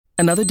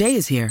Another day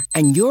is here,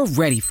 and you're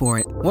ready for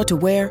it. What to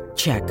wear?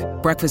 Check.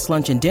 Breakfast,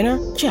 lunch, and dinner?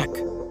 Check.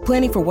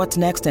 Planning for what's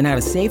next and how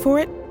to save for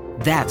it?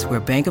 That's where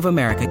Bank of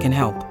America can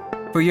help.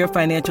 For your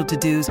financial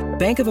to-dos,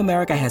 Bank of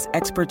America has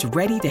experts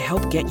ready to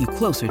help get you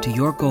closer to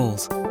your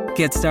goals.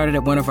 Get started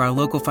at one of our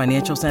local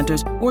financial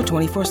centers or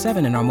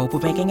 24/7 in our mobile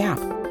banking app.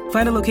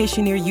 Find a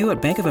location near you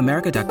at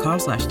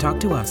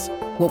bankofamerica.com/talktous.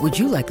 What would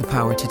you like the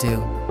power to do?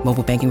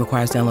 Mobile banking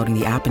requires downloading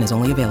the app and is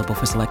only available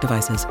for select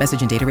devices.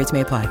 Message and data rates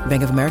may apply.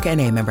 Bank of America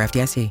N.A., member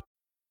FDIC.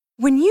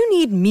 When you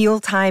need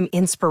mealtime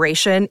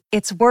inspiration,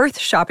 it's worth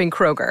shopping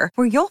Kroger,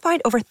 where you'll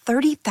find over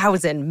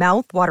 30,000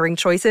 mouth-watering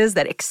choices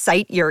that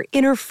excite your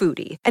inner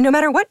foodie. And no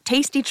matter what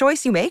tasty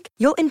choice you make,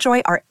 you'll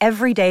enjoy our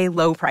everyday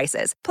low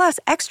prices, plus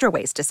extra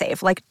ways to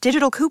save, like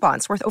digital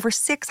coupons worth over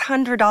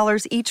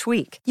 $600 each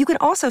week. You can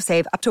also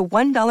save up to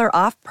 $1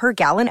 off per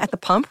gallon at the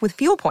pump with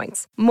fuel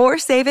points. More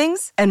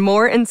savings and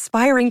more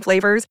inspiring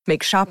flavors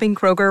make shopping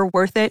Kroger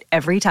worth it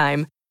every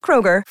time.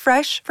 Kroger,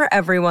 fresh for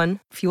everyone.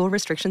 Fuel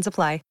restrictions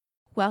apply.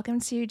 Welcome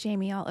to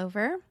Jamie All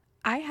Over.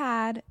 I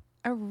had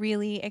a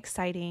really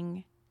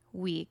exciting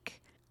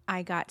week.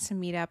 I got to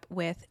meet up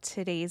with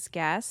today's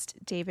guest,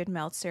 David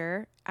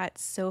Meltzer, at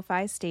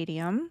SoFi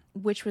Stadium,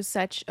 which was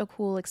such a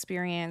cool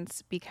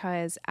experience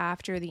because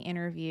after the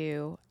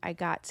interview, I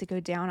got to go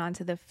down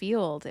onto the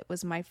field. It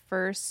was my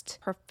first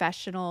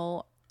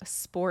professional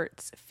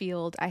sports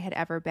field I had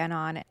ever been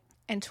on.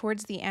 And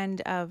towards the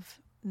end of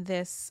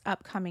this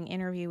upcoming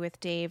interview with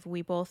Dave,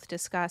 we both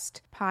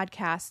discussed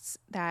podcasts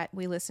that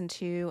we listen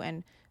to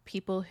and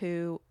people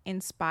who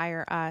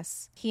inspire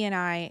us. He and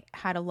I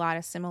had a lot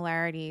of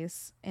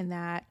similarities in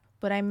that,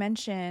 but I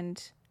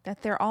mentioned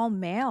that they're all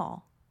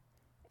male.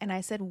 And I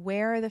said,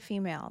 where are the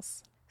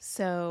females?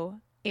 So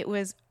it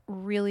was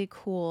really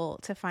cool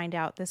to find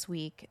out this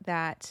week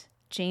that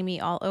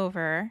Jamie All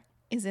Over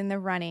is in the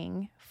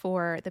running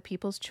for the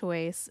People's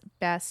Choice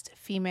Best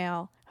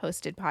Female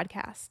Hosted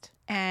Podcast.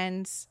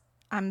 And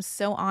I'm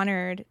so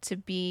honored to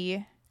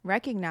be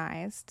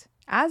recognized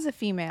as a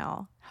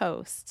female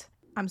host.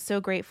 I'm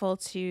so grateful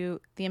to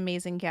the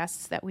amazing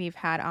guests that we've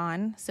had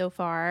on so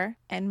far.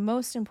 And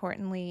most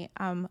importantly,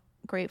 I'm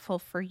grateful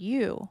for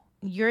you.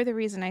 You're the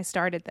reason I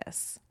started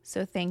this.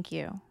 So thank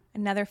you.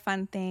 Another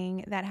fun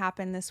thing that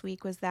happened this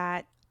week was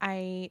that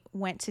I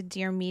went to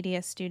Dear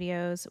Media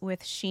Studios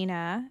with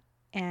Sheena,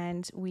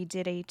 and we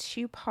did a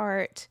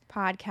 2-part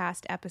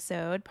podcast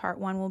episode. Part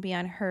 1 will be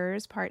on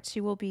hers. Part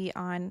 2 will be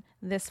on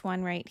this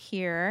one right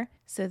here.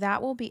 So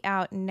that will be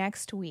out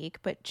next week.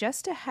 But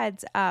just a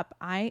heads up,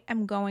 I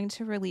am going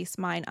to release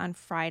mine on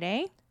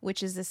Friday,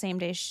 which is the same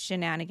day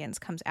Shenanigans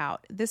comes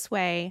out. This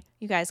way,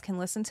 you guys can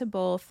listen to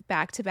both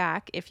back to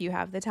back if you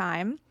have the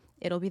time.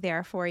 It'll be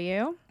there for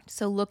you.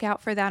 So look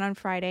out for that on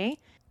Friday.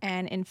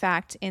 And in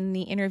fact, in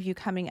the interview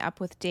coming up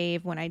with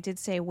Dave, when I did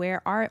say,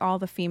 where are all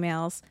the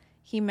females?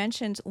 He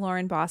mentioned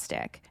Lauren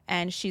Bostic,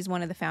 and she's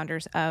one of the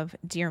founders of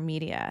Dear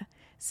Media.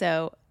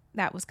 So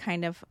that was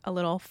kind of a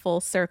little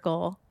full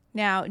circle.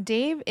 Now,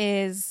 Dave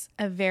is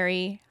a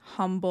very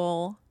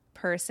humble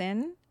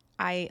person.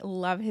 I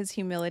love his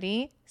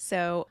humility.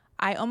 So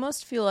I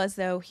almost feel as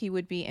though he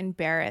would be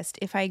embarrassed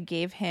if I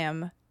gave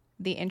him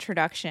the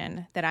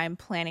introduction that I'm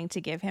planning to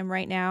give him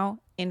right now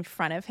in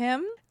front of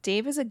him.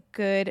 Dave is a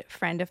good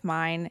friend of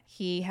mine.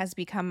 He has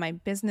become my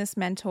business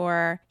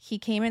mentor. He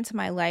came into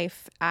my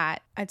life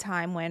at a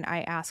time when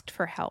I asked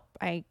for help.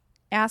 I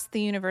asked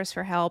the universe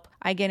for help.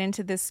 I get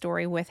into this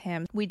story with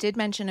him. We did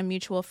mention a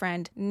mutual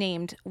friend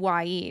named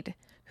Waid,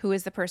 who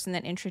is the person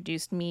that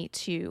introduced me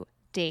to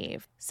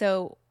Dave.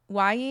 So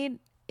Waid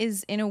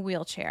is in a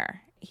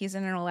wheelchair. He's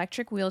in an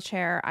electric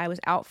wheelchair. I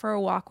was out for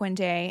a walk one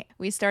day.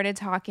 We started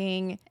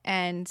talking,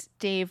 and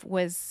Dave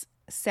was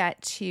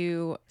set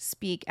to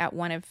speak at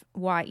one of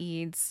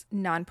Waid's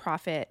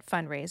nonprofit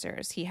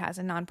fundraisers. He has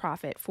a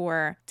nonprofit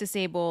for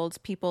disabled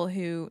people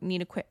who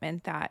need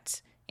equipment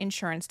that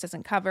insurance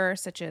doesn't cover,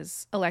 such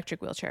as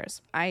electric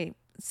wheelchairs. I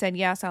said,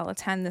 yes, I'll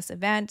attend this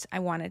event. I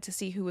wanted to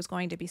see who was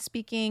going to be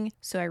speaking.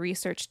 So I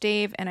researched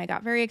Dave, and I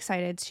got very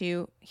excited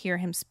to hear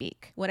him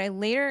speak. What I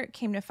later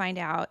came to find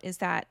out is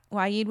that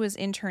Waid was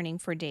interning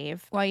for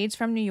Dave. Waid's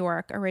from New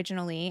York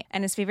originally,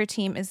 and his favorite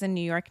team is the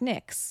New York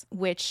Knicks,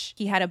 which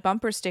he had a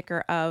bumper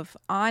sticker of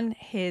on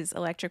his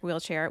electric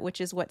wheelchair, which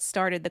is what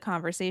started the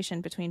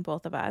conversation between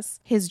both of us.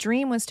 His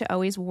dream was to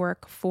always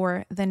work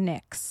for the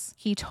Knicks.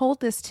 He told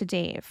this to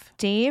Dave.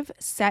 Dave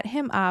set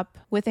him up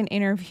with an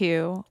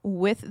interview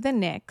with the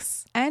Knicks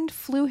and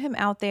flew him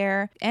out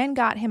there and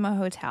got him a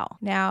hotel.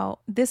 Now,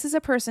 this is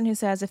a person who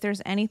says, if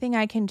there's anything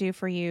I can do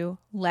for you,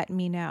 let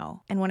me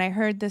know. And when I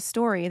heard this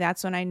story,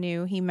 that's when I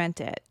knew he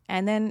meant it.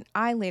 And then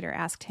I later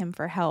asked him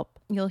for help.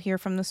 You'll hear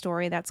from the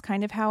story. That's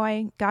kind of how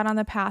I got on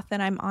the path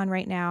that I'm on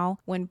right now,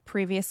 when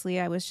previously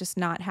I was just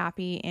not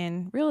happy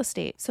in real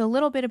estate. So a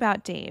little bit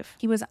about Dave.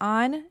 He was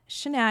on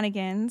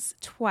Shenanigans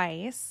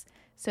twice.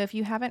 So if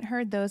you haven't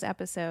heard those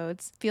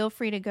episodes, feel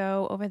free to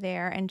go over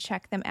there and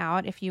check them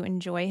out if you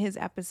enjoy his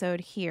episode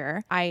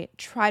here. I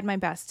tried my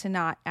best to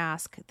not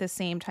ask the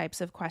same types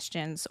of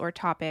questions or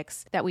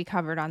topics that we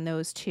covered on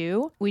those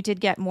two. We did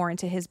get more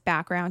into his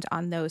background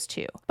on those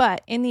two.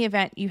 But in the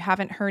event you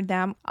haven't heard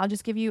them, I'll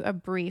just give you a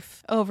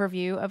brief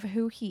overview of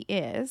who he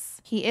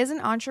is. He is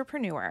an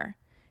entrepreneur.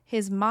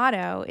 His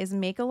motto is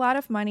make a lot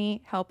of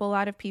money, help a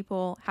lot of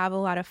people, have a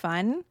lot of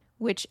fun,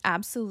 which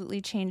absolutely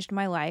changed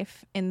my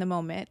life in the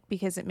moment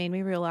because it made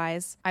me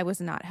realize I was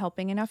not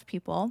helping enough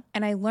people.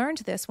 And I learned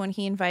this when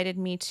he invited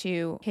me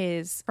to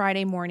his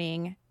Friday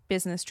morning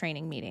business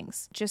training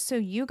meetings. Just so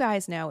you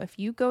guys know, if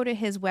you go to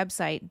his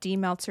website,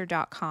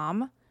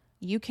 dmeltzer.com,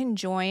 you can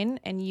join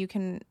and you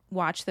can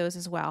watch those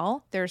as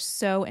well. They're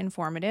so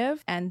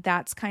informative, and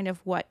that's kind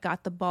of what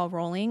got the ball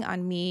rolling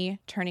on me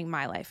turning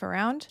my life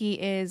around. He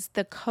is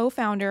the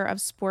co-founder of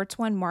Sports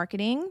One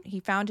Marketing. He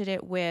founded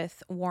it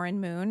with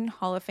Warren Moon,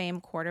 Hall of Fame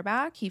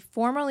quarterback. He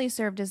formerly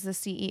served as the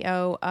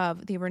CEO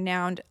of the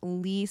renowned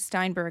Lee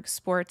Steinberg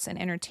Sports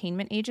and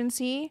Entertainment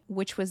Agency,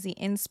 which was the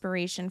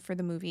inspiration for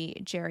the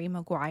movie Jerry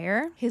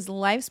Maguire. His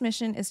life's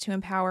mission is to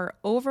empower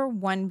over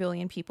 1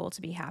 billion people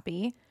to be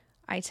happy.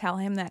 I tell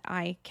him that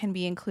I can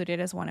be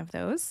included as one of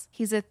those.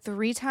 He's a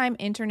 3-time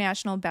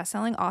international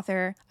best-selling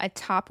author, a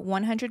top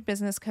 100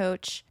 business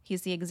coach.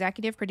 He's the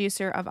executive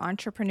producer of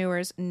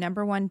Entrepreneur's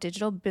 #1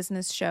 digital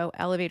business show,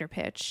 Elevator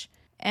Pitch,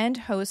 and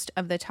host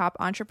of the top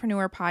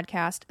entrepreneur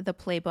podcast, The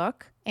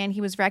Playbook. And he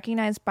was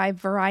recognized by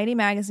Variety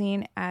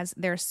magazine as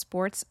their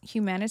Sports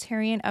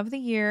Humanitarian of the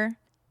Year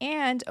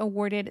and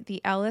awarded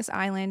the Ellis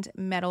Island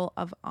Medal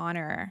of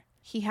Honor.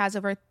 He has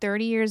over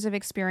 30 years of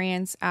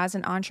experience as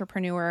an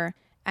entrepreneur.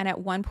 And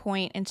at one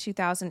point in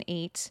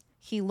 2008,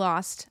 he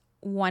lost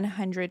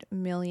 $100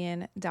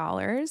 million.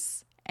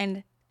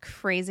 And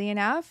crazy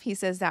enough, he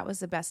says that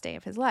was the best day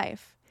of his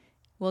life.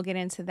 We'll get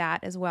into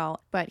that as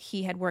well. But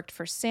he had worked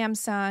for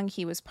Samsung.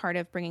 He was part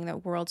of bringing the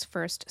world's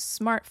first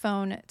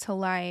smartphone to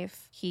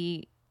life.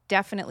 He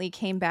definitely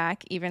came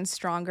back even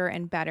stronger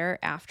and better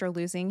after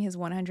losing his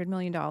 $100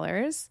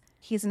 million.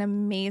 He's an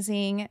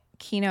amazing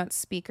keynote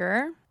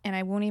speaker. And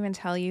I won't even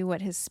tell you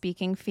what his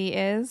speaking fee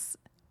is,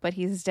 but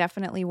he's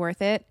definitely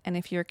worth it. And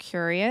if you're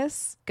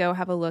curious, go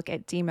have a look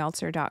at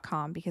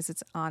dmeltzer.com because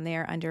it's on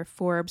there under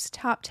Forbes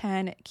Top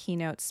 10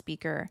 Keynote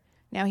Speaker.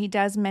 Now, he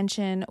does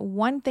mention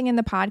one thing in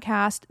the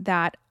podcast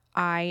that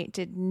I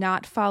did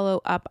not follow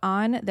up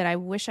on that I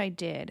wish I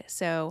did.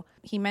 So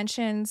he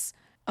mentions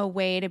a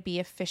way to be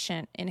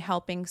efficient in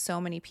helping so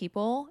many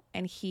people,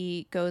 and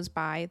he goes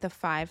by the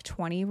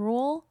 5-20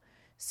 rule.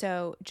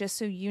 So just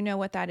so you know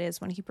what that is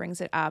when he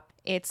brings it up,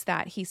 it's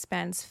that he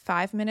spends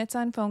 5 minutes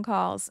on phone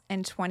calls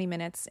and 20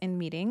 minutes in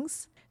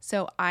meetings.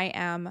 So I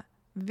am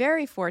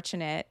very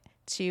fortunate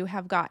to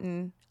have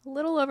gotten a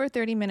little over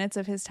 30 minutes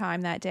of his time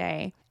that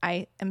day.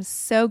 I am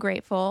so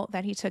grateful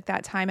that he took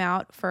that time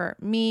out for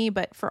me,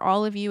 but for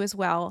all of you as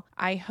well.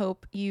 I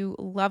hope you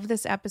love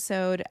this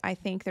episode. I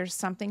think there's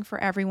something for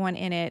everyone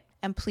in it.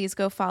 And please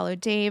go follow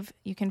Dave.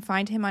 You can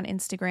find him on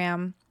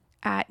Instagram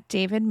at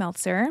David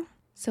Meltzer.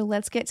 So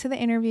let's get to the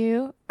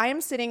interview. I am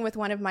sitting with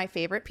one of my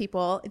favorite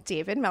people,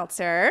 David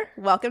Meltzer.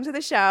 Welcome to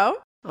the show.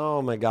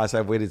 Oh my gosh,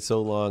 I've waited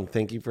so long.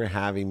 Thank you for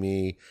having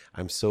me.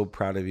 I'm so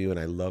proud of you, and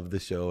I love the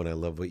show and I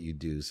love what you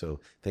do.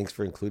 So thanks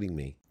for including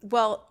me.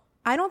 Well,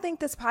 I don't think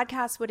this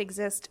podcast would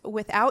exist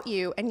without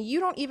you, and you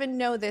don't even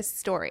know this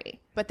story.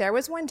 But there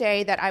was one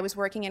day that I was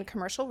working in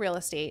commercial real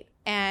estate,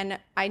 and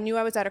I knew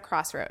I was at a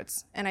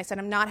crossroads. And I said,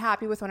 I'm not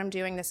happy with what I'm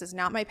doing. This is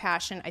not my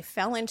passion. I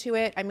fell into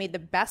it. I made the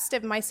best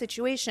of my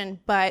situation,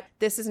 but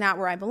this is not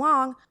where I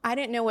belong. I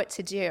didn't know what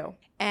to do.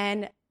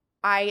 And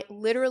I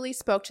literally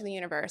spoke to the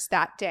universe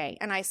that day,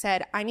 and I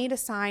said, I need a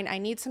sign. I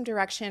need some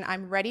direction.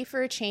 I'm ready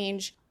for a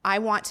change. I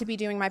want to be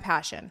doing my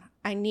passion.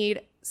 I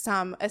need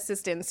some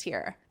assistance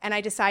here. And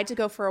I decided to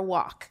go for a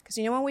walk. Because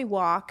when we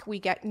walk, we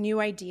get new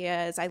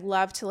ideas. I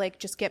love to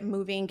just get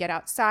moving, get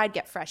outside,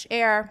 get fresh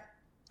air.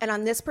 And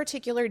on this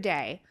particular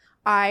day,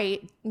 I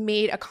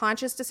made a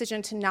conscious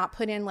decision to not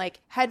put in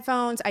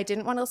headphones. I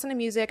didn't want to listen to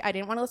music. I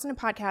didn't want to listen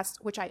to podcasts,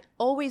 which I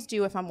always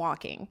do if I'm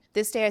walking.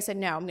 This day I said,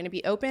 no, I'm going to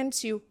be open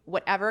to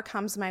whatever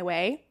comes my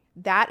way.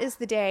 That is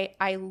the day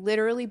I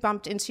literally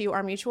bumped into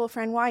our mutual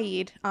friend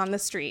Waheed on the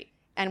street.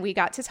 And we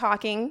got to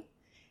talking.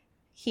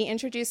 He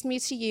introduced me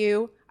to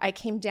you. I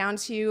came down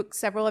to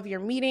several of your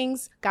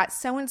meetings, got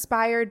so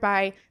inspired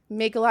by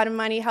make a lot of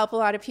money, help a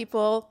lot of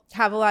people,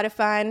 have a lot of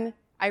fun.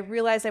 I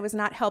realized I was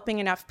not helping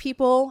enough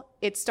people.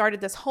 It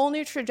started this whole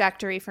new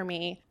trajectory for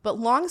me. But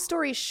long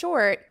story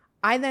short,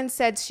 I then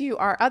said to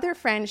our other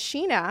friend,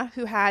 Sheena,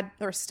 who had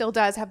or still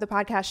does have the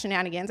podcast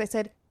Shenanigans, I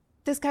said,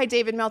 this guy,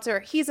 David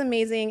Meltzer, he's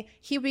amazing.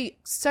 He'll be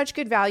such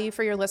good value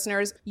for your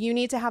listeners. You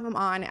need to have him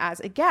on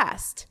as a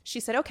guest. She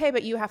said, okay,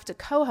 but you have to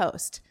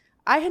co-host.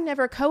 I had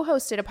never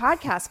co-hosted a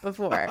podcast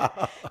before.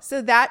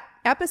 So that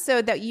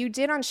episode that you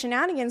did on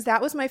Shenanigans,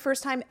 that was my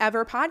first time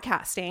ever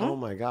podcasting. Oh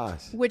my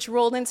gosh. Which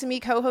rolled into me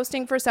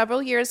co-hosting for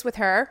several years with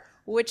her.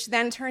 which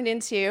then turned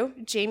into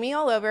Jamie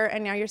all over,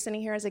 and now you're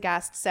sitting here as a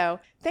guest. So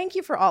thank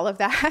you for all of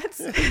that.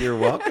 You're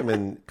welcome.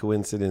 And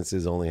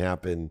coincidences only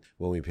happen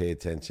when we pay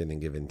attention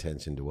and give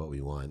intention to what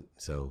we want.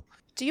 So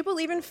do you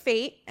believe in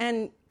fate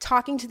and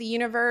talking to the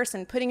universe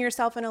and putting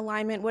yourself in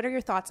alignment? What are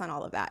your thoughts on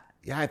all of that?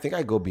 yeah, I think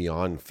I go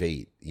beyond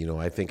fate.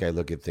 I think I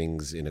look at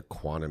things in a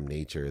quantum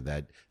nature,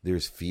 that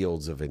there's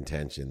fields of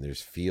intention,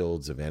 there's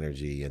fields of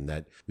energy, and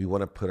that we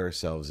want to put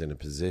ourselves in a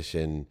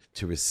position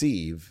to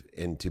receive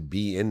and to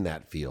be in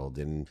that field.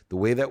 And the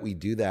way that we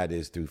do that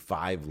is through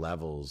 5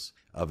 levels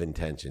of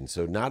intention.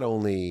 So not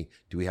only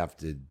do we have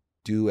to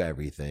do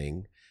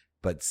everything,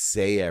 but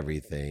say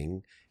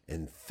everything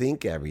and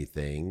think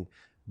everything,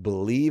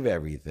 believe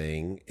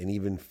everything, and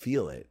even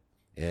feel it.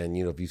 And,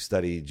 if you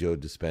study Joe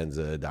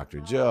Dispenza,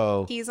 Dr.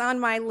 Joe. He's on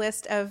my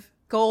list of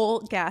goal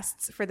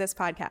guests for this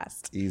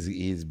podcast.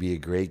 He's be a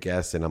great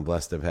guest, and I'm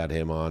blessed to have had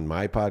him on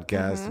my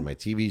podcast and my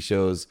TV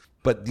shows.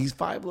 But these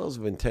 5 levels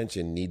of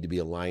intention need to be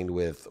aligned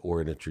with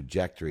or in a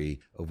trajectory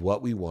of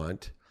what we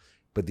want.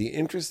 But the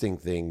interesting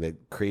thing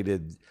that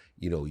created,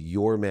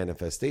 your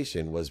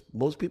manifestation was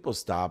most people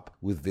stop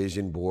with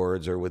vision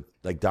boards or with,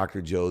 like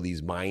Dr. Joe,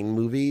 these mind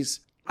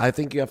movies. I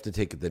think you have to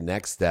take it the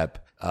next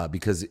step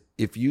because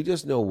if you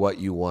just know what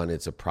you want,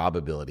 it's a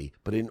probability.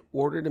 But in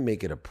order to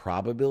make it a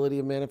probability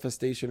of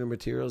manifestation or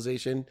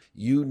materialization,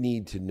 you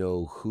need to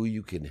know who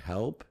you can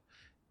help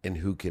and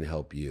who can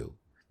help you.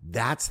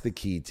 That's the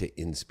key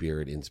to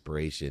in-spirit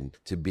inspiration,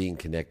 to being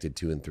connected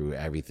to and through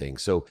everything.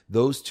 So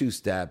those 2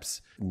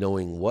 steps,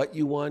 knowing what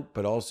you want,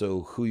 but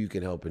also who you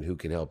can help and who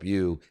can help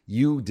you.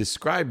 You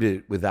described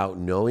it without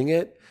knowing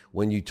it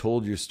when you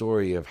told your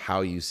story of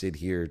how you sit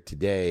here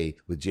today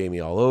with Jamie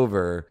all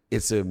over.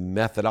 It's a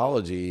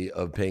methodology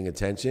of paying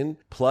attention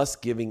plus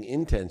giving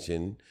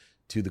intention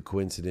to the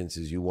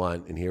coincidences you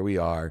want. And here we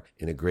are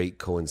in a great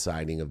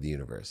coinciding of the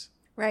universe.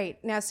 Right.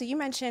 Now, so you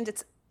mentioned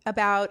it's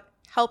about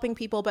helping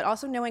people, but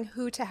also knowing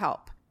who to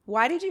help.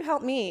 Why did you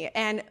help me?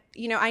 And,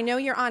 I know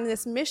you're on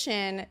this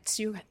mission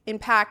to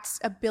impact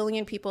 1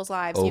 billion people's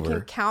lives. Over. You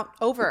can count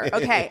over.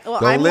 Okay.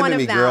 Well, Don't I'm limit one of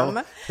me,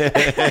 them.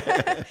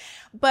 girl.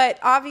 But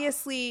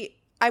obviously,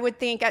 I would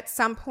think at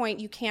some point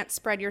you can't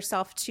spread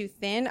yourself too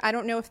thin. I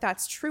don't know if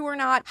that's true or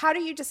not. How do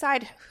you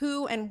decide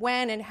who and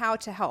when and how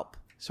to help?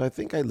 So I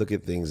think I look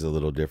at things a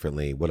little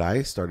differently. What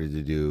I started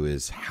to do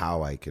is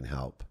how I can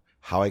help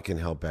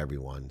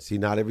everyone. See,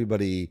 not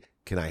everybody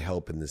can I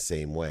help in the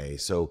same way.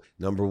 So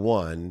number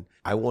 1,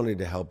 I wanted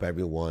to help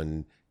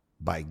everyone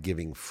by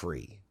giving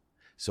free.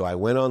 So I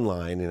went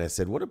online and I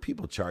said, what are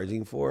people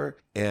charging for?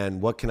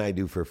 And what can I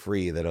do for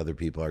free that other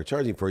people are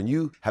charging for? And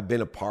you have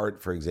been a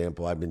part, for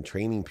example, I've been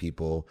training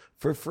people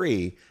for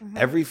free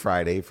every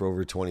Friday for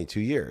over 22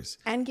 years.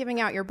 And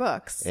giving out your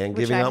books. And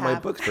giving out my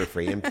books for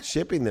free and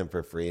shipping them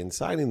for free and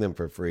signing them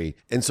for free.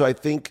 And so I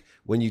think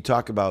when you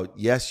talk about,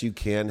 yes, you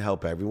can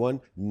help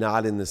everyone,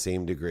 not in the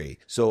same degree.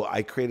 So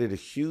I created a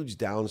huge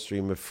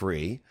downstream of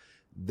free.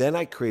 Then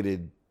I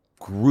created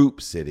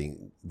group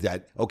sitting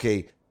that,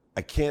 okay,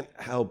 I can't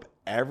help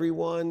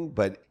everyone,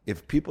 but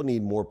if people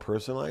need more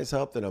personalized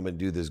help, then I'm going to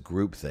do this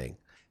group thing.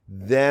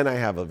 Then I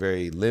have a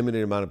very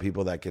limited amount of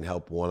people that can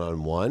help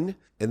one-on-one,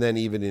 and then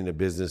even in a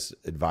business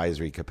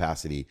advisory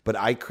capacity. But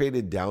I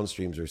created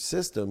downstreams or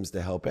systems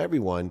to help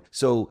everyone.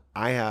 So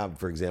I have,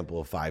 for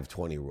example, a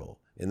 5-20 rule.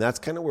 And that's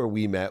kind of where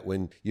we met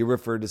when you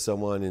refer to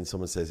someone and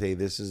someone says, hey,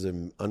 this is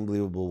an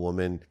unbelievable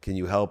woman. Can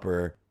you help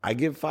her? I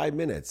give 5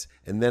 minutes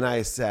and then I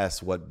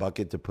assess what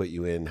bucket to put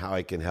you in, how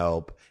I can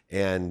help.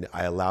 And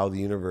I allow the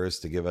universe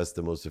to give us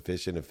the most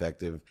efficient,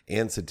 effective,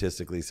 and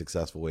statistically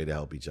successful way to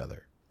help each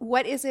other.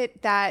 What is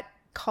it that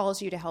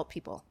calls you to help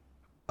people?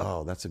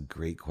 Oh, that's a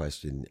great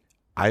question.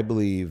 I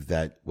believe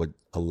that what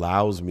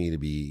allows me to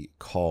be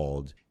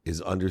called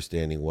is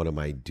understanding what am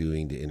I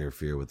doing to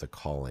interfere with the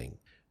calling,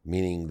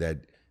 meaning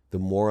that the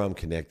more I'm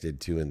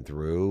connected to and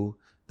through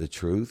the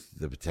truth,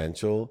 the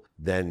potential,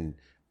 then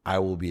I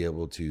will be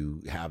able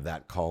to have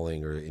that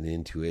calling or an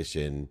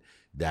intuition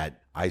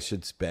that I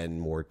should spend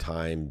more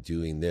time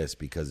doing this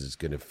because it's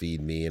going to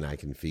feed me and I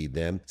can feed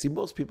them. See,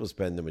 most people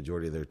spend the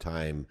majority of their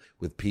time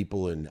with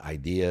people and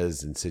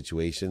ideas and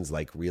situations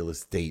like real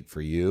estate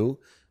for you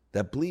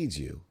that bleeds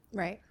you.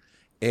 Right.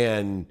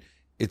 And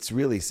it's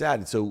really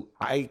sad. So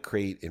I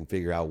create and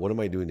figure out what am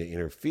I doing to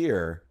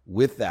interfere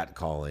with that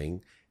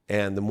calling.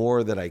 And the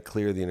more that I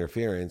clear the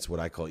interference, what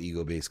I call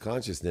ego-based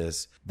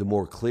consciousness, the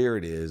more clear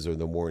it is or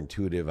the more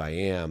intuitive I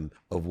am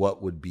of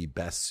what would be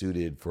best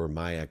suited for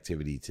my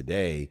activity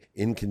today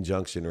in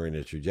conjunction or in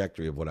a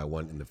trajectory of what I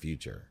want in the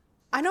future.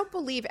 I don't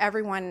believe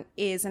everyone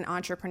is an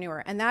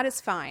entrepreneur, and that is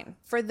fine.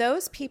 For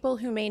those people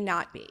who may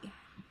not be,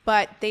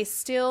 but they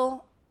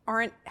still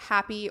aren't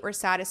happy or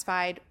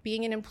satisfied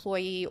being an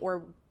employee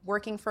or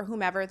working for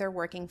whomever they're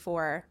working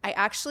for. I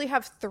actually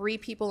have 3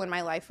 people in my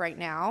life right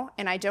now,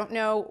 and I don't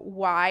know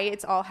why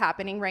it's all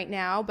happening right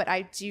now, but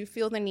I do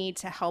feel the need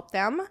to help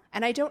them.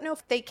 And I don't know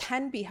if they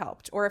can be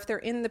helped or if they're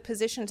in the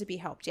position to be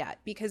helped yet,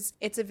 because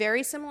it's a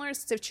very similar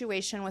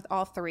situation with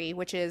all 3,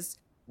 which is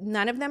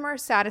None of them are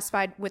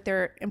satisfied with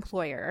their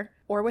employer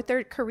or with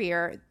their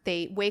career.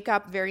 They wake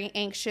up very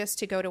anxious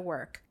to go to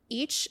work.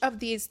 Each of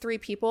these 3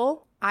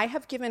 people, I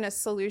have given a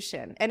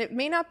solution, and it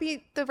may not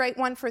be the right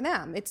one for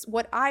them. It's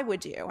what I would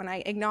do, and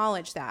I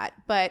acknowledge that.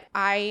 But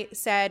I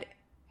said,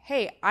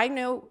 hey, I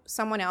know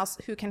someone else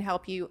who can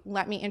help you.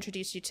 Let me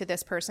introduce you to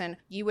this person.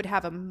 You would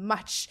have a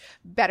much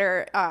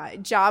better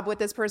job with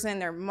this person.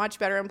 They're a much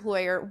better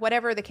employer,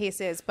 whatever the case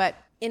is. But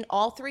in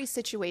all 3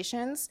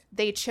 situations,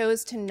 they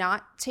chose to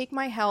not take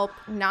my help,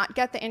 not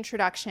get the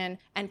introduction,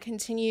 and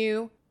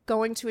continue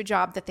going to a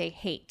job that they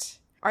hate.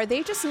 Are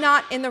they just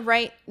not in the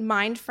right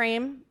mind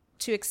frame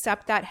to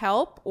accept that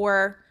help?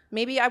 Or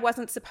maybe I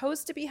wasn't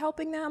supposed to be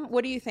helping them?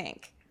 What do you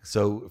think?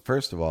 So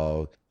first of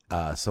all,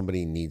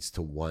 somebody needs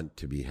to want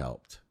to be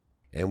helped.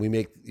 And we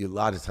make a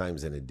lot of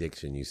times in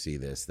addiction, you see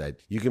this, that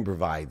you can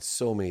provide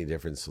so many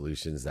different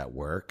solutions that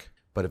work,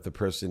 but if the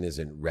person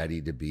isn't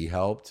ready to be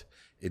helped,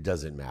 it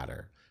doesn't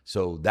matter.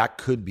 So that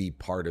could be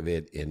part of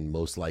it, and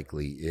most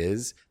likely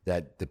is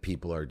that the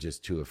people are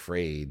just too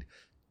afraid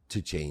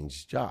to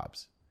change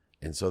jobs.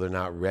 And so they're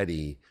not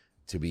ready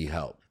to be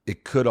helped.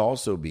 It could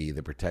also be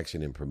the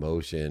protection and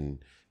promotion.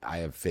 I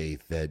have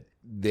faith that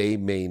they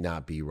may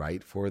not be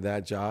right for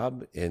that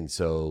job. And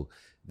so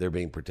they're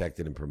being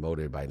protected and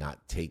promoted by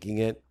not taking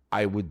it.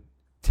 I would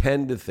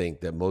tend to think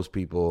that most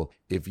people,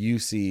 if you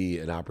see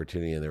an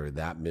opportunity and they're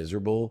that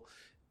miserable,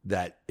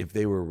 that if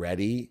they were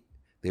ready,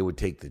 they would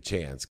take the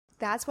chance.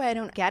 That's why I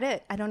don't get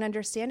it. I don't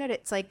understand it.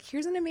 It's like,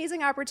 here's an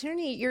amazing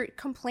opportunity. You're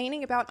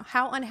complaining about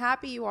how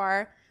unhappy you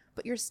are,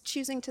 but you're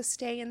choosing to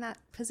stay in that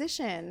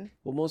position.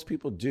 Well, most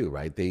people do,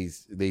 right?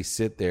 They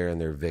sit there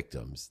and they're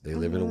victims. They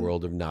live in a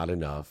world of not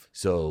enough.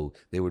 So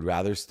they would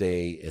rather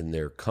stay in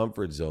their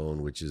comfort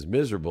zone, which is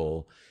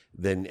miserable,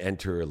 than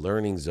enter a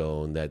learning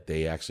zone that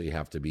they actually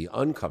have to be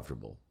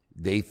uncomfortable.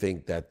 They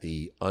think that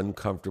the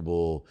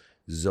uncomfortable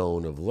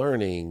zone of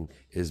learning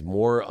is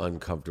more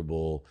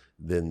uncomfortable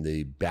than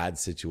the bad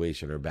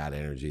situation or bad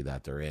energy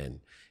that they're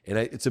in. And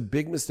it's a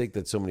big mistake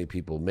that so many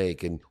people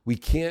make. And we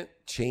can't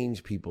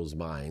change people's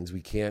minds.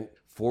 We can't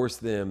force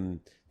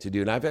them to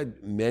do. And I've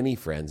had many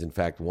friends. In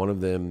fact, one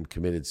of them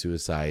committed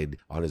suicide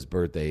on his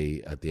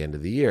birthday at the end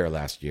of the year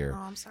last year.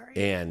 Oh, I'm sorry.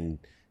 And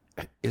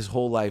his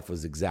whole life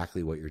was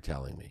exactly what you're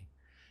telling me.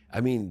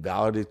 I mean,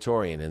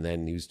 valedictorian, and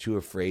then he was too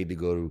afraid to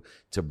go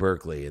to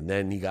Berkeley. And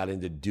then he got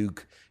into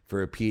Duke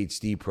for a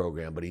PhD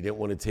program, but he didn't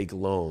want to take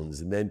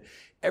loans. And then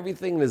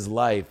everything in his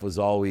life was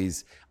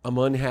always, I'm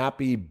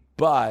unhappy,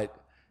 but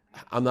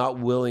I'm not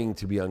willing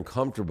to be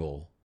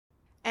uncomfortable.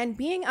 And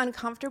being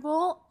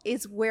uncomfortable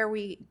is where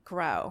we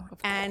grow.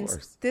 And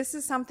this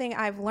is something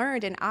I've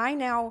learned. And I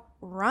now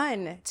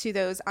run to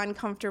those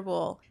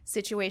uncomfortable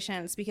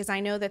situations because I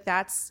know that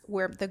that's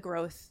where the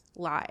growth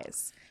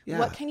lies. Yeah.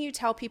 What can you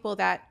tell people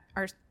that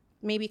are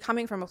maybe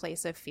coming from a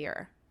place of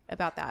fear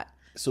about that?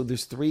 So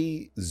there's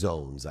 3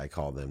 zones, I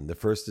call them. The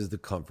first is the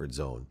comfort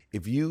zone.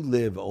 If you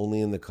live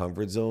only in the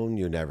comfort zone,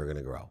 you're never going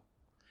to grow.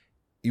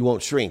 You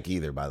won't shrink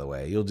either, by the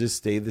way. You'll just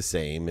stay the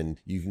same, and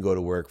you can go to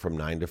work from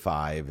 9 to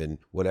 5, and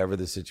whatever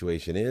the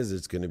situation is,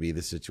 it's going to be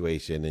the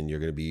situation, and you're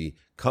going to be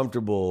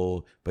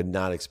comfortable but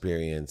not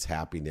experience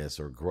happiness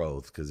or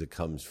growth because it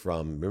comes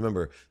from,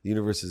 remember, the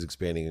universe is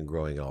expanding and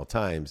growing at all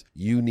times.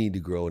 You need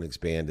to grow and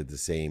expand at the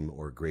same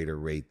or greater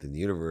rate than the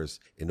universe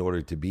in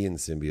order to be in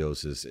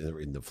symbiosis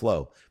in the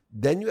flow.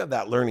 Then you have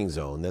that learning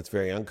zone that's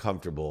very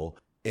uncomfortable,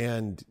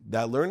 and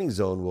that learning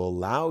zone will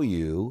allow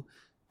you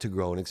to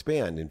grow and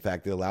expand. In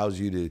fact, it allows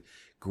you to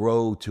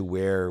grow to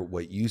where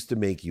what used to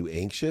make you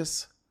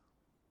anxious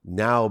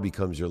now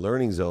becomes your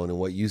learning zone, and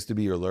what used to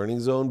be your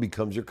learning zone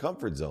becomes your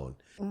comfort zone.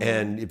 Mm-hmm.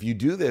 And if you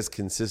do this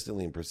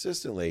consistently and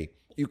persistently,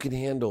 you can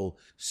handle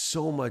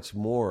so much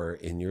more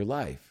in your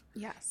life.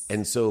 Yes.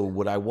 And so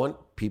what I want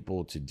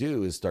people to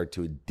do is start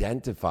to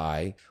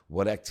identify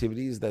what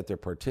activities that they're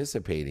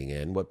participating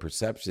in, what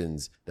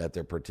perceptions that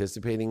they're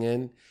participating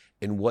in,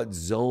 and what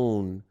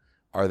zone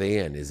are they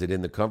in? Is it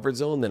in the comfort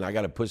zone? Then I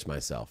got to push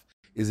myself.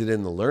 Is it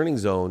in the learning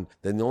zone?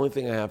 Then the only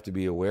thing I have to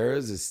be aware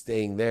is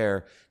staying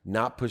there,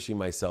 not pushing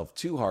myself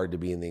too hard to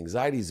be in the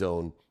anxiety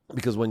zone.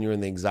 Because when you're in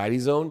the anxiety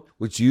zone,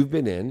 which you've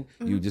been in,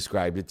 you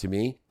described it to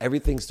me,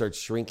 everything starts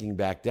shrinking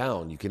back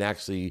down. You can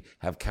actually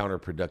have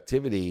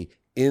counterproductivity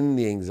in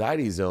the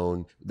anxiety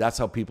zone. That's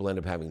how people end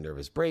up having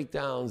nervous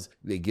breakdowns.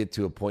 They get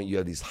to a point, you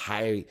have these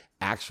high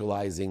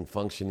actualizing,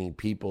 functioning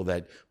people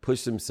that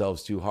push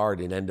themselves too hard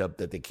and end up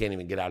that they can't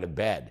even get out of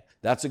bed.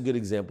 That's a good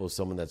example of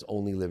someone that's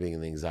only living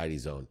in the anxiety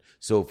zone.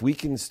 So if we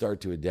can start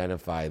to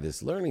identify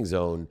this learning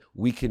zone,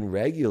 we can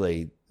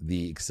regulate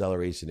the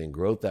acceleration and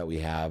growth that we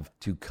have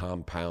to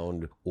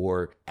compound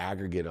or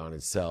aggregate on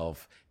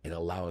itself and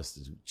allow us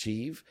to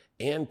achieve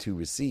and to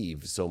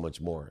receive so much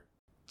more.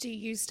 Do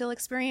you still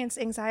experience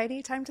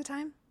anxiety time to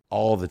time?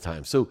 All the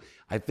time. So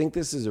I think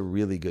this is a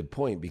really good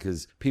point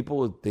because people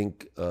would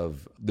think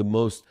of the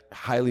most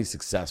highly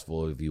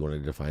successful, if you want to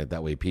define it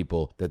that way,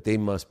 people, that they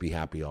must be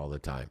happy all the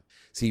time.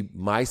 See,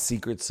 my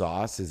secret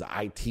sauce is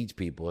I teach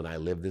people, and I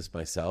live this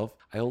myself.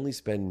 I only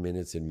spend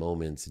minutes and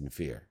moments in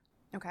fear.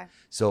 Okay.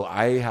 So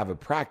I have a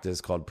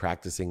practice called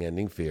Practicing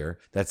Ending Fear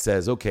that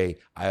says, okay,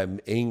 I'm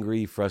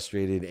angry,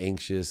 frustrated,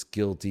 anxious,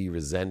 guilty,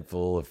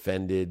 resentful,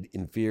 offended,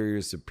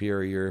 inferior,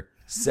 superior,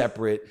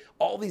 separate,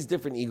 all these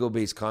different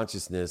ego-based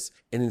consciousness.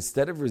 And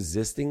instead of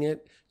resisting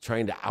it,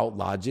 trying to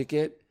out-logic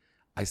it,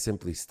 I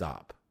simply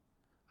stop.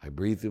 I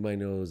breathe through my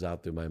nose,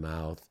 out through my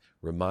mouth,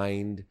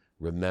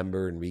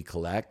 remember, and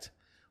recollect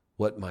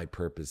what my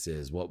purpose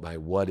is, what my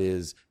what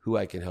is, who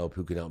I can help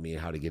me,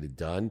 and how to get it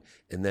done,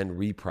 and then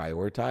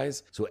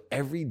reprioritize. So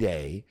every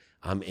day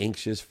I'm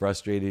anxious,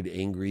 frustrated,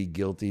 angry,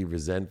 guilty,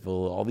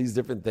 resentful, all these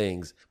different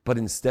things. But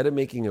instead of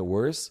making it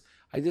worse,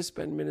 I just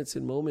spend minutes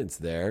and moments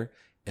there,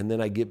 and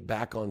then I get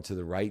back onto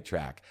the right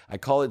track. I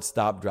call it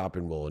stop, drop,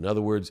 and roll. In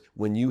other words,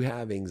 when you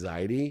have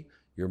anxiety,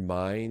 your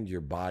mind, your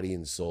body,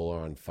 and soul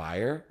are on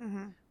fire.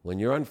 Mm-hmm. When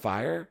you're on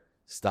fire,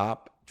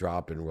 stop,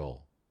 drop, and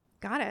roll.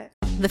 Got it.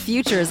 The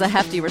future is a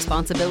hefty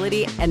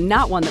responsibility and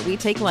not one that we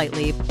take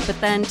lightly. But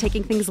then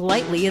taking things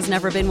lightly has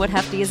never been what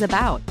Hefty is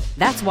about.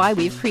 That's why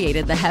we've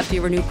created the Hefty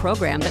Renew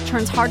program that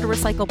turns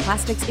hard-to-recycle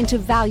plastics into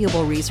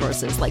valuable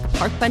resources like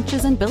park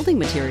benches and building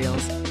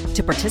materials.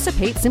 To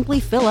participate, simply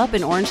fill up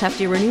an orange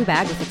Hefty Renew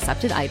bag with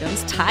accepted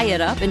items, tie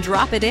it up, and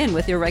drop it in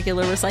with your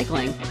regular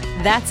recycling.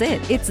 That's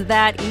it. It's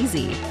that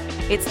easy.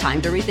 It's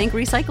time to rethink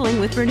recycling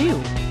with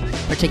Renew.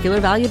 Particular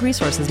valued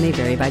resources may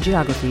vary by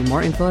geography.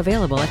 More info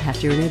available at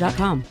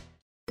heftyrenew.com.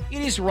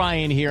 It is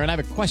Ryan here, and I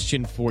have a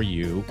question for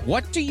you.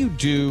 What do you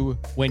do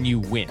when you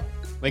win?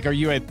 Like, are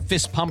you a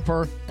fist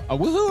pumper, a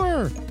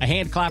woo-hooer, a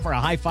hand clapper, a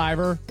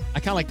high-fiver? I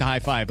kind of like the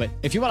high-five, but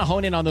if you want to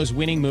hone in on those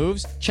winning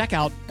moves, check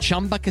out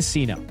Chumba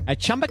Casino. At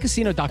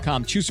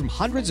ChumbaCasino.com, choose from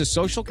hundreds of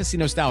social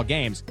casino-style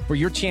games for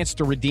your chance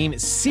to redeem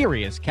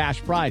serious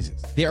cash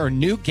prizes. There are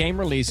new game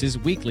releases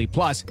weekly,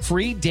 plus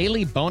free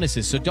daily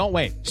bonuses, so don't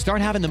wait.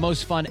 Start having the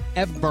most fun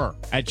ever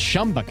at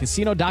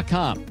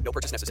ChumbaCasino.com. No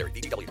purchase necessary.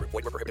 VGW Group.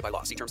 Void where prohibited by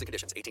law. See terms and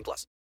conditions.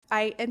 18+.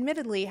 I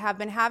admittedly have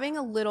been having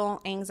a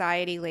little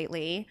anxiety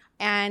lately,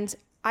 and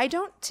I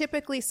don't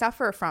typically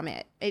suffer from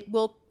it. It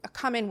will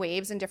come in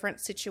waves in different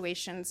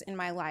situations in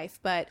my life.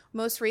 But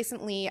most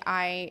recently,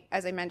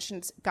 as I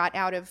mentioned, got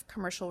out of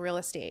commercial real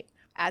estate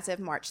as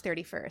of March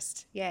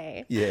 31st.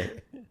 Yay. Yeah.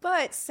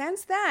 But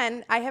since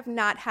then, I have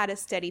not had a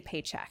steady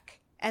paycheck.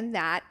 And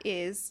that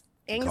is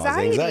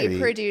anxiety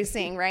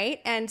producing, right?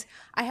 And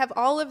I have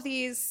all of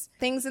these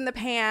things in the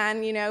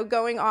pan,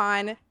 going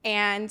on,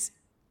 and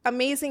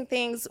amazing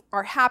things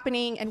are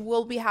happening and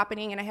will be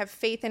happening, and I have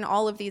faith in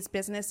all of these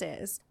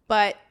businesses.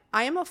 But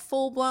I am a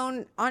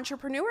full-blown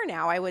entrepreneur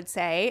now, I would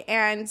say,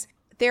 and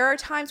there are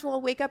times where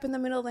I'll wake up in the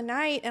middle of the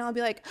night and I'll be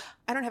like,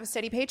 I don't have a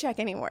steady paycheck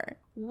anymore.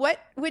 What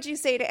would you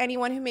say to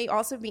anyone who may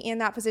also be in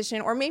that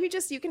position, or maybe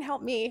just you can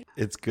help me?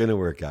 It's going to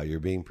work out. You're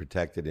being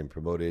protected and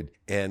promoted,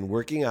 and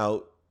working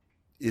out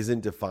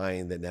isn't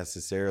defined that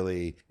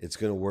necessarily it's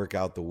going to work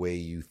out the way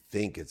you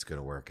think it's going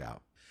to work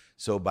out.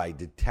 So by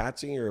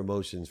detaching your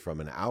emotions from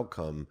an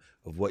outcome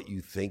of what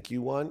you think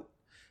you want,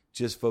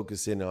 just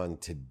focus in on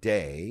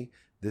today.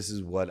 This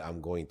is what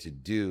I'm going to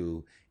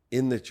do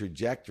in the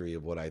trajectory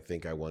of what I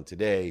think I want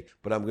today,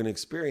 but I'm going to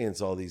experience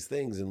all these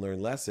things and learn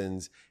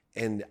lessons,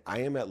 and I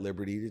am at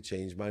liberty to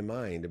change my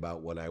mind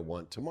about what I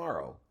want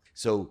tomorrow.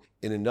 So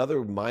in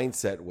another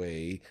mindset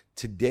way,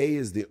 today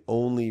is the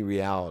only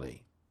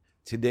reality.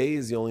 Today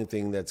is the only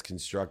thing that's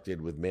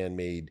constructed with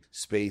man-made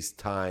space,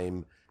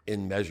 time,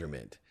 and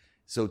measurement.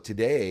 So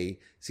today,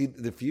 see,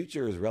 the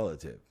future is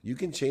relative. You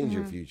can change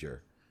your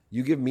future.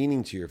 You give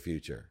meaning to your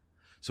future.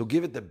 So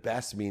give it the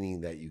best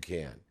meaning that you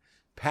can.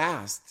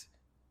 Past,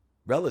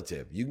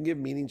 relative. You can give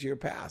meaning to your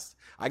past.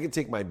 I can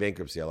take my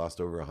bankruptcy. I lost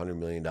over $100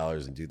 million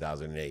in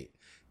 2008.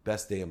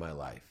 Best day of my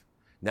life.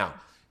 Now,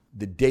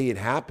 the day it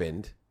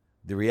happened,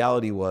 the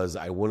reality was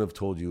I wouldn't have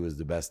told you it was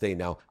the best day.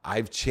 Now,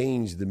 I've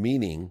changed the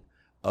meaning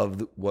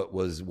of what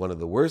was one of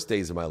the worst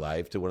days of my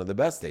life to one of the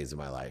best days of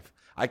my life.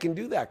 I can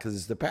do that because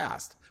it's the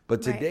past.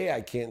 But today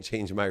I can't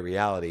change my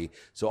reality.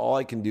 So all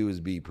I can do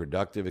is be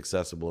productive,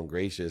 accessible, and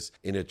gracious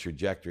in a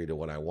trajectory to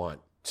what I want.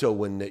 So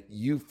when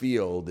you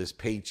feel this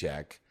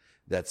paycheck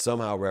that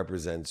somehow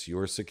represents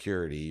your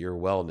security, your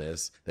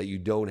wellness, that you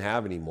don't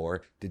have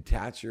anymore,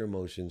 detach your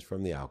emotions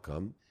from the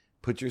outcome.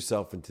 Put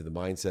yourself into the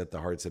mindset, the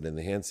heart set, and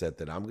the handset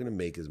that I'm going to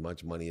make as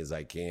much money as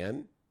I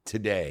can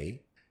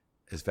today,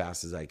 as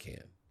fast as I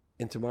can.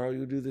 And tomorrow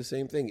you'll do the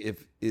same thing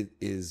if it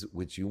is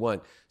what you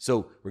want.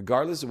 So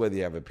regardless of whether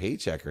you have a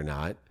paycheck or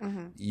not,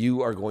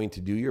 you are going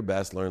to do your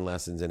best, learn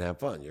lessons, and have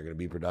fun. You're going to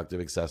be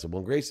productive, accessible,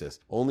 and gracious.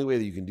 Only way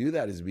that you can do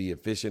that is be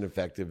efficient,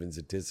 effective, and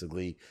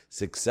statistically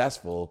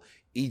successful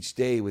each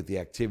day with the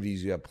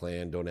activities you have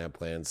planned, don't have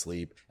planned,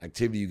 sleep,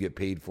 activity you get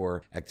paid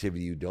for,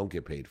 activity you don't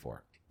get paid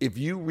for. If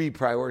you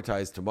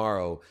reprioritize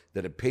tomorrow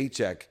that a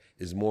paycheck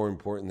is more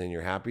important than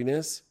your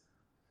happiness,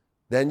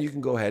 then you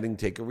can go ahead and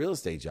take a real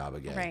estate job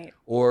again, right?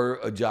 Or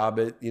a job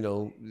at,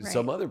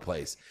 some other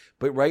place.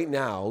 But right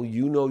now,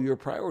 you know your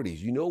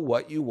priorities. You know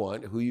what you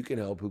want, who you can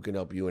help, who can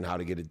help you, and how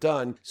to get it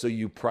done. So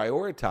you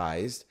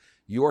prioritized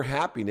your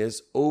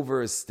happiness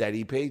over a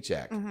steady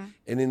paycheck. And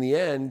in the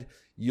end,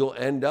 you'll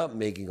end up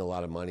making a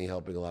lot of money,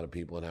 helping a lot of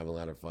people and having a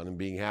lot of fun and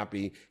being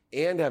happy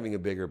and having a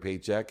bigger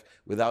paycheck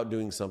without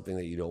doing something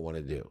that you don't want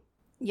to do.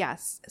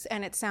 Yes.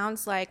 And it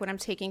sounds like what I'm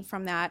taking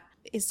from that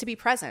is to be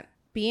present,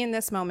 be in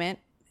this moment,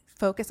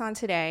 focus on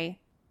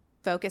today,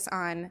 focus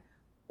on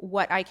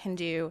what I can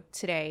do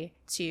today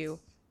to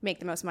make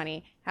the most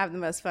money, have the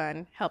most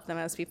fun, help the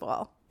most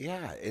people.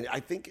 Yeah. And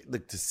I think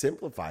to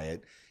simplify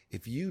it,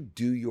 if you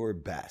do your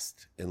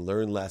best and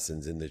learn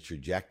lessons in the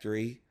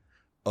trajectory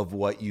of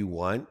what you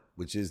want,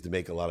 which is to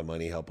make a lot of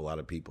money, help a lot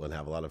of people, and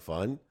have a lot of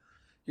fun,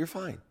 you're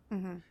fine.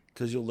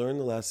 Because you'll learn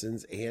the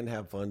lessons and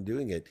have fun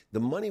doing it.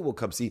 The money will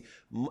come. See,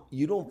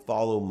 you don't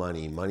follow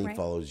money. Money Right.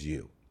 follows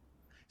you.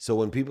 So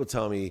when people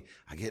tell me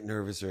I get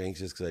nervous or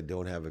anxious because I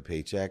don't have a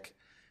paycheck,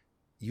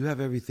 you have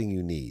everything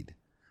you need.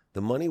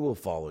 The money will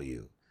follow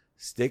you.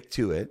 Stick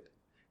to it.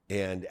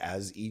 And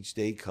as each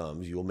day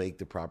comes, you'll make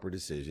the proper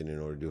decision in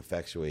order to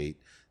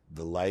effectuate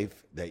the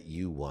life that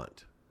you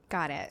want.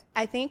 Got it.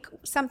 I think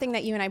something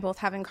that you and I both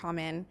have in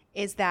common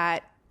is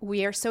that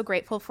we are so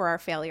grateful for our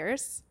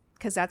failures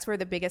because that's where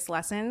the biggest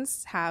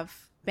lessons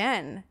have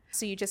been.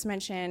 So you just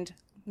mentioned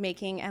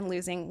making and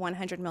losing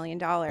 $100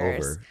 million.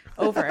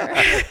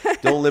 Over.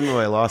 Don't limit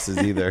my losses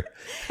either.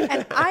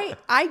 And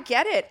I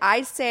get it.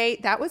 I say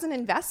that was an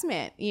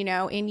investment,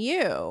 in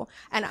you.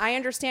 And I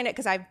understand it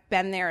because I've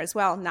been there as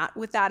well, not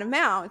with that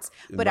amount,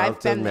 but I've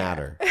been doesn't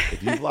matter.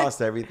 If you've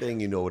lost everything,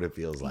 you know what it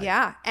feels like.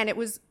 Yeah. And it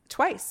was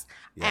twice.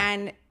 Yeah.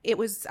 And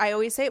I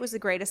always say it was the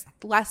greatest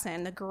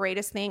lesson, the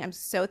greatest thing. I'm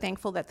so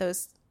thankful that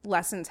those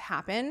lessons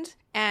happened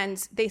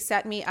and they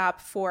set me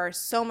up for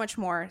so much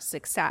more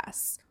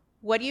success.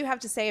 What do you have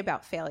to say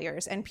about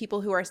failures and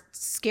people who are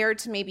scared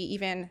to maybe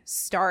even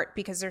start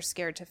because they're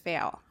scared to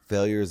fail?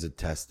 Failure is a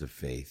test of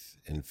faith.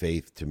 And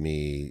faith, to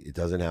me, it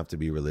doesn't have to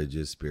be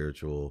religious,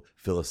 spiritual,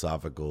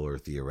 philosophical, or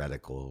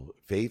theoretical.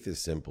 Faith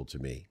is simple to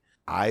me.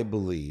 I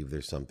believe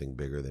there's something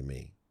bigger than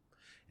me.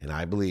 And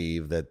I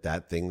believe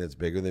that thing that's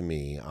bigger than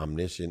me,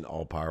 omniscient,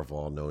 all-powerful,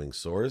 all-knowing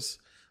source,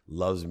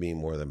 loves me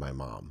more than my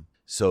mom.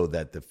 So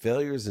that the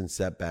failures and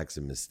setbacks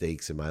and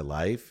mistakes in my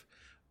life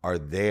are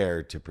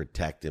there to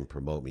protect and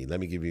promote me. Let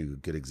me give you a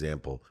good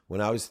example. When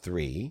I was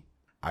 3,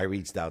 I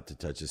reached out to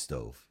touch a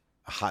stove,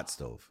 a hot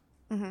stove.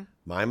 Mm-hmm.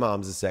 My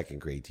mom's a second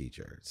grade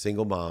teacher,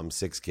 single mom,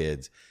 6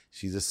 kids.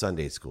 She's a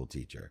Sunday school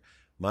teacher.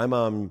 My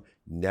mom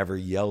never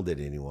yelled at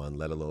anyone,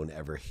 let alone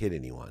ever hit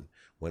anyone.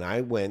 When I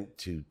went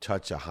to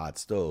touch a hot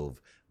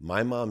stove,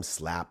 my mom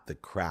slapped the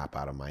crap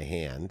out of my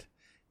hand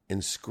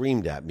and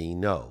screamed at me,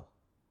 no.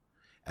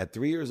 At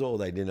 3 years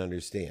old, I didn't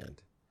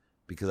understand,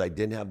 because I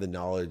didn't have the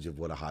knowledge of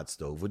what a hot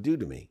stove would do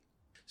to me.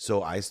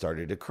 So I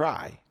started to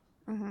cry.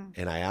 Mm-hmm.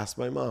 And I asked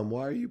my mom,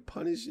 why are you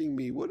punishing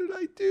me? What did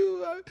I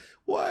do?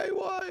 Why?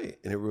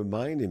 And it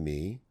reminded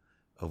me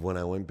of when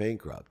I went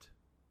bankrupt.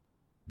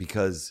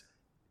 Because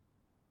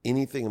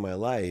anything in my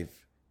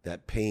life,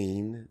 that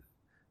pain,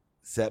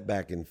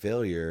 setback, and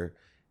failure,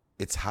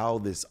 it's how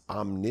this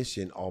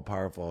omniscient,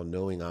 all-powerful,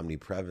 all-knowing,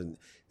 omnipresent,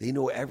 they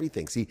know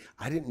everything. See,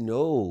 I didn't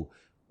know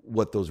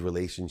what those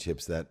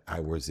relationships that I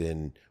was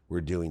in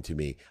were doing to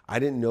me. I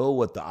didn't know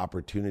what the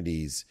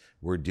opportunities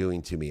were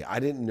doing to me. I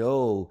didn't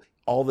know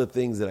all the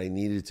things that I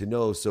needed to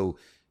know. So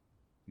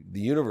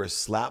the universe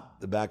slapped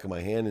the back of my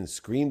hand and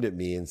screamed at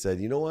me and said,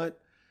 you know what?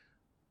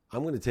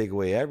 I'm going to take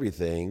away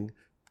everything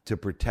to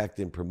protect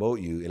and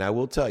promote you. And I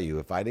will tell you,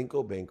 if I didn't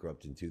go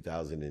bankrupt in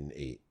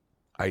 2008,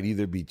 I'd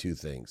either be 2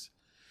 things.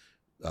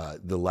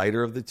 The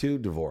lighter of the 2,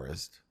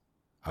 divorced.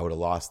 I would have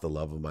lost the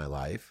love of my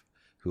life,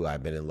 who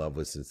I've been in love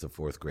with since the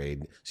 4th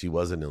grade. She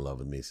wasn't in love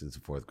with me since the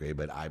 4th grade,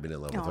 but I've been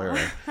in love with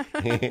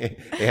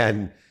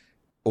her.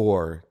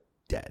 Or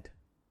dead.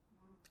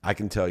 I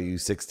can tell you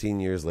 16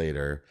 years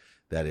later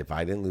that if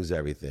I didn't lose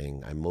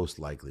everything, I most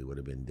likely would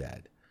have been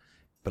dead.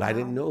 But I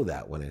didn't know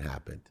that when it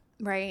happened.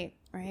 Right.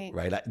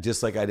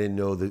 Just like I didn't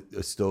know that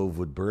a stove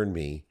would burn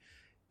me.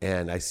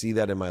 And I see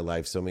that in my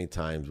life so many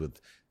times with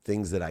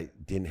things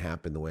that didn't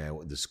happen the way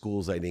the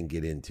schools I didn't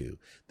get into,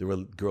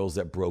 the girls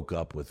that broke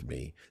up with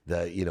me,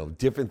 the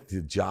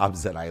different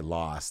jobs that I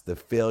lost, the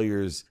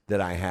failures that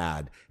I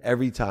had.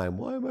 Every time,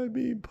 why am I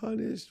being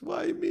punished?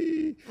 Why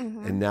me?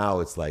 Mm-hmm. And now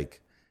it's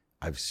like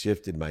I've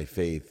shifted my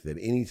faith that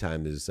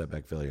anytime there's a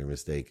setback, failure, or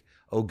mistake,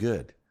 oh,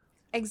 good.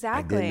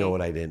 Exactly. I didn't know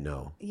what I didn't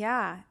know.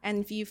 Yeah.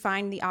 And if you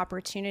find the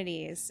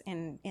opportunities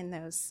in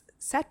those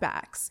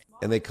setbacks.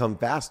 And they come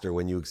faster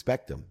when you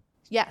expect them.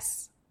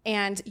 Yes.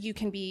 And you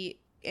can be,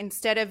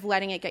 instead of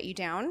letting it get you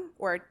down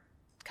or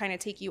kind of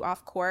take you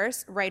off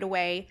course right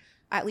away,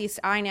 at least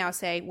I now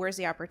say, where's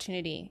the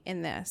opportunity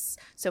in this?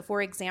 So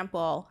for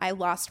example, I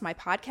lost my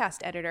podcast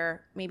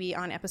editor maybe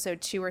on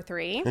episode 2 or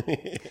 3.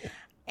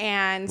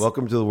 And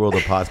welcome to the world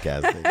of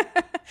podcasting.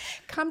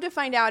 Come to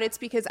find out, it's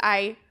because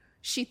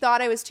she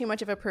thought I was too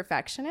much of a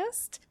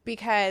perfectionist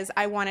because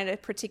I wanted a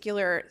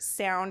particular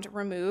sound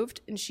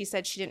removed. And she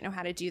said she didn't know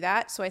how to do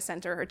that. So I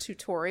sent her a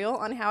tutorial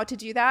on how to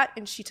do that.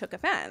 And she took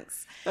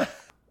offense.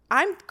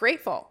 I'm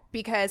grateful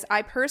because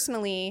I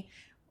personally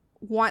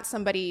want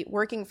somebody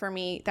working for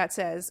me that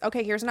says,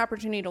 okay, here's an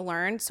opportunity to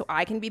learn so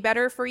I can be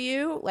better for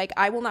you. Like,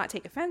 I will not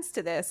take offense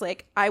to this.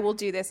 Like, I will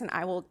do this and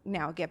I will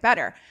now get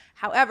better.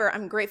 However,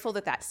 I'm grateful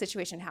that that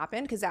situation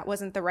happened because that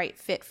wasn't the right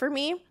fit for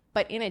me.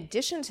 But in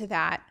addition to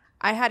that,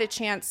 I had a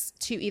chance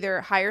to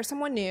either hire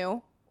someone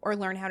new or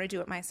learn how to do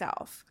it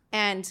myself.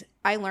 And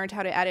I learned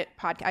how to edit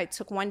podcast. I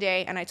took one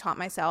day and I taught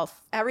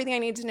myself everything I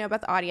needed to know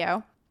about the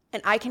audio.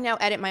 And I can now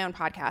edit my own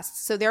podcasts.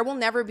 So there will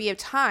never be a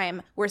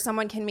time where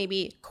someone can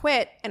maybe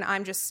quit and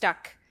I'm just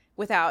stuck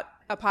without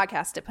a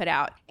podcast to put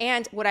out.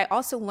 And what I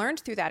also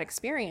learned through that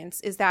experience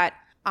is that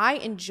I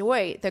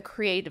enjoy the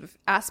creative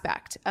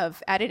aspect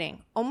of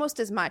editing almost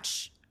as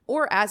much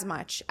or as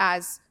much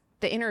as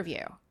the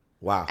interview.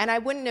 Wow. And I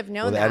wouldn't have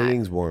known the that.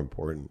 editing's more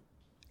important.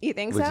 You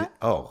think so?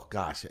 Oh,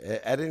 gosh.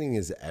 Editing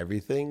is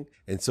everything.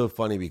 And it's so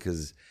funny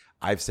because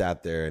I've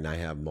sat there and I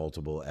have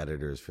multiple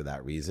editors for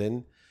that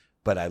reason.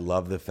 But I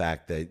love the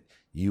fact that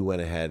you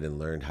went ahead and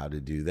learned how to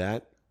do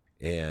that.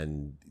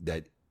 And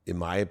that, in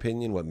my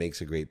opinion, what makes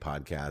a great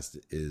podcast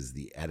is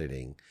the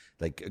editing.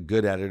 Like, a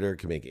good editor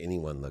can make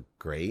anyone look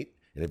great.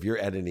 And if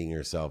you're editing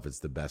yourself, it's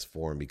the best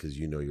form because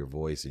you know your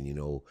voice and you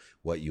know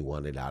what you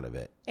wanted out of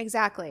it.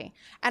 Exactly.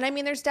 And I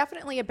mean, there's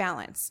definitely a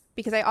balance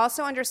because I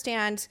also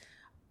understand,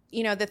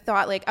 you know, the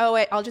thought like, oh,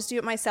 I'll just do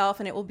it myself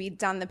and it will be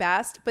done the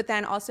best. But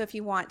then also if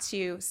you want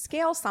to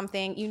scale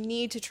something, you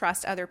need to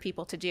trust other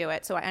people to do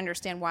it. So I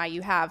understand why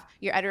you have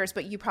your editors,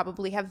 but you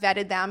probably have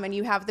vetted them and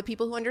you have the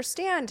people who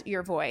understand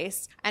your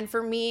voice. And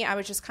for me, I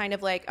was just kind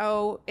of like,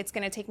 oh, it's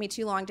going to take me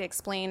too long to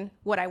explain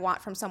what I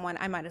want from someone.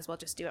 I might as well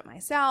just do it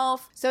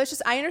myself. So it's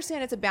just, I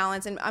understand it's a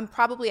balance. And I'm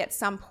probably at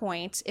some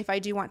point, if I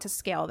do want to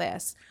scale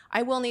this,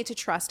 I will need to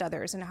trust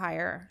others and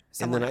hire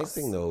someone else. And the nice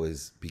thing though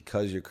is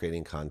because you're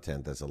creating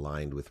content that's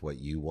aligned with what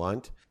you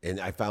want. And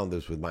I found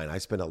this with mine. I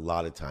spent a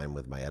lot of time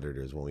with my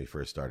editors when we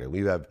first started.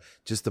 We have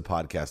just the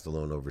podcast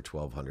alone over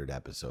 1,200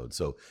 episodes.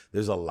 So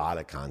there's a lot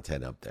of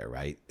content up there,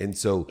 right? And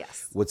so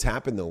What's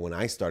happened though, when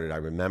I started, I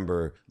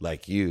remember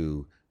like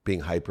you being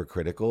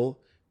hypercritical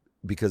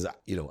because,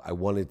 you know, I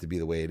wanted it to be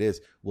the way it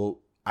is.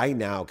 Well, I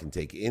now can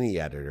take any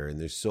editor and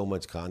there's so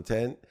much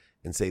content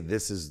and say,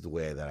 this is the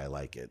way that I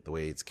like it, the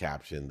way it's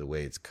captioned, the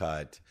way it's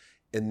cut.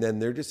 And then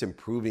they're just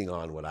improving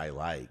on what I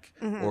like,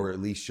 or at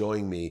least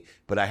showing me,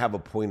 but I have a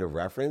point of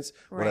reference.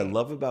 Right. What I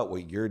love about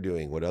what you're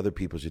doing, what other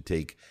people should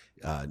take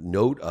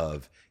note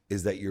of,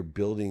 is that you're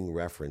building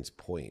reference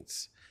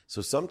points.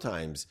 So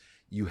sometimes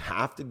you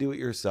have to do it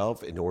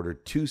yourself in order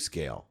to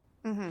scale.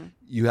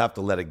 You have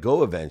to let it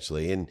go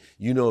eventually. And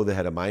you know, the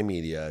head of my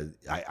media,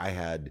 I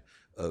had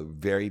a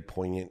very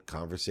poignant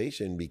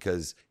conversation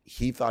because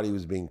he thought he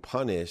was being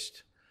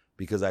punished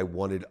because I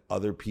wanted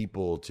other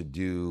people to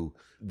do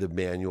the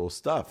manual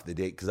stuff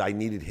because I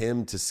needed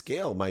him to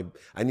scale.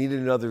 I needed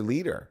another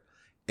leader.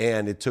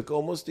 And it took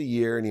almost a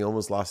year and he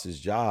almost lost his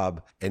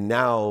job. And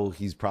now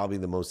he's probably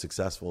the most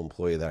successful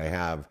employee that I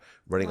have,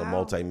 running a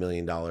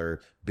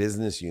multi-million-dollar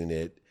business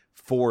unit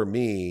for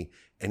me.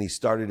 And he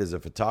started as a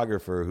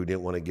photographer who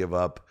didn't want to give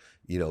up,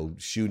 you know,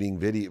 shooting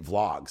video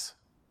vlogs.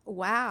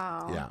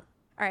 Wow. Yeah.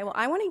 All right. Well,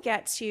 I want to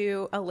get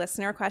to a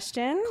listener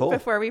question Cool.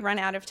 before we run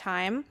out of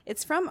time.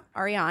 It's from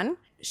Ariane.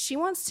 She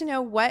wants to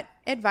know, what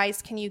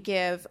advice can you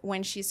give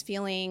when she's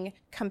feeling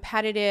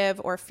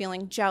competitive or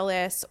feeling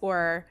jealous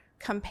or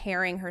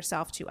comparing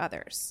herself to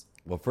others?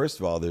 Well, first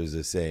of all, there's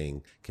a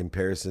saying,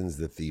 comparison's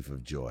the thief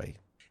of joy.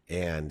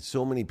 And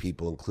so many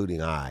people,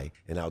 including I,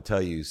 and I'll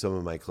tell you, some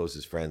of my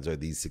closest friends are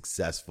these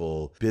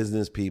successful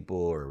business people,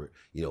 or,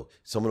 you know,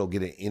 someone will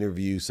get an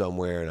interview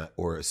somewhere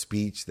or a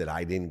speech that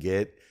I didn't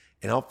get.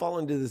 And I'll fall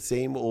into the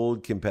same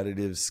old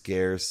competitive,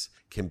 scarce,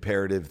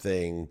 comparative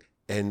thing.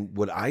 And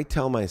what I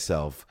tell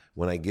myself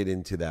when I get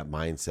into that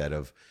mindset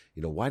of,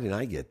 you know, why didn't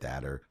I get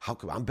that? Or how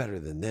come I'm better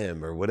than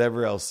them? Or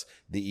whatever else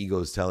the ego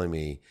is telling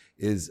me,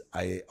 is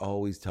I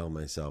always tell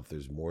myself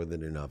there's more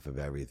than enough of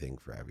everything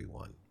for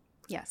everyone.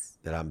 Yes.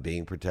 That I'm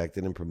being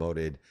protected and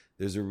promoted.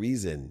 There's a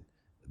reason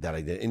that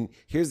I did. And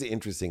here's the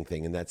interesting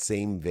thing, in that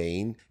same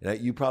vein, and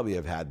you probably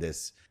have had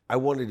this. I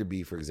wanted to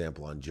be, for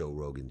example, on Joe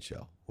Rogan's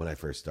show when I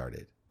first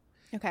started.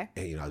 Okay.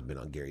 And, you know, I've been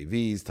on Gary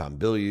V's, Tom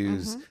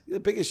Bilyeu's, the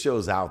biggest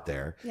shows out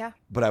there. Yeah.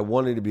 But I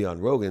wanted to be on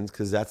Rogan's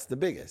because that's the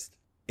biggest.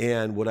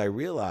 And what I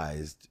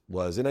realized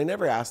was, and I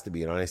never asked to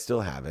be on, I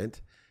still haven't,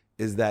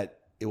 is that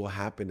it will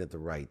happen at the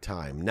right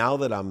time. Now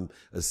that I'm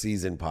a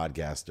seasoned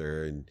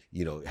podcaster and,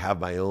 you know, have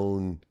my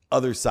own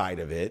other side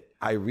of it,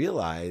 I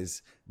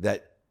realize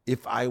that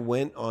if I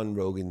went on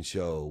Rogan's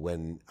show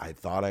when I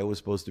thought I was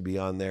supposed to be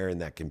on there and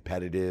that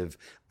competitive,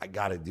 I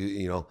got to do,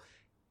 you know,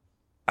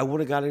 I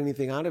wouldn't have got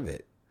anything out of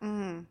it.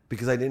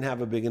 Because I didn't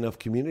have a big enough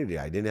community.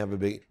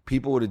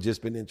 People would have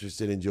just been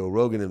interested in Joe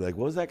Rogan and be like,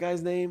 what was that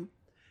guy's name?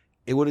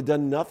 It would have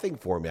done nothing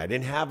for me. I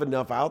didn't have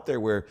enough out there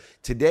where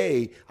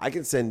today I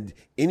can send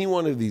any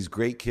one of these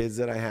great kids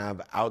that I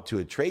have out to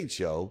a trade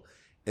show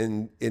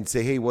and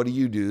say, hey, what do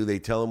you do? They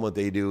tell them what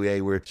they do. Hey,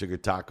 we're Sugar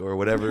Taco or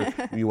whatever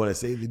you want to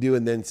say they do.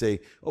 And then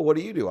say, oh, what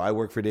do you do? I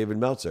work for David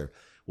Meltzer.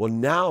 Well,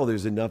 now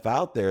there's enough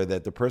out there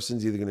that the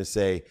person's either going to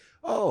say,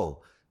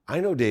 oh, I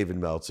know David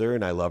Meltzer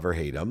and I love or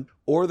hate him.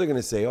 Or they're going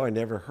to say, oh, I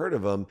never heard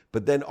of him.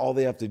 But then all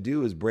they have to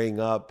do is bring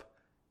up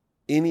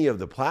any of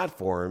the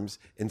platforms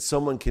and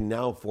someone can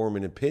now form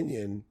an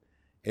opinion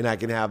and I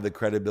can have the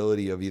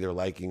credibility of either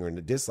liking or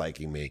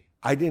disliking me.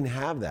 I didn't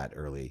have that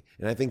early.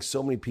 And I think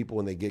so many people,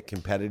 when they get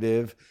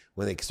competitive,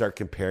 when they start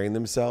comparing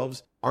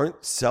themselves,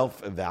 aren't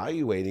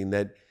self-evaluating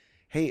that,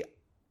 hey,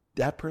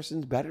 that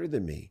person's better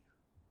than me.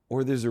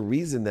 Or there's a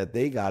reason that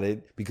they got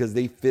it because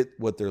they fit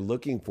what they're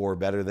looking for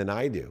better than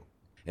I do.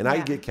 And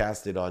I get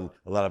casted on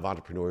a lot of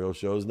entrepreneurial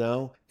shows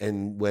now.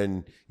 And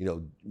when,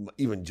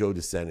 even Joe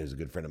DeScent, who's a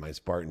good friend of mine,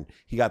 Spartan,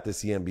 he got the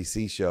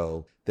CNBC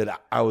show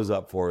that I was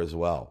up for as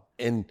well.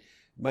 And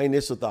my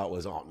initial thought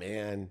was, oh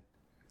man,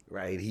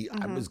 right?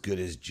 I'm as good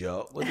as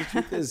Joe. Well, the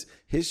truth is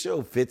his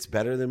show fits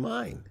better than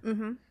mine.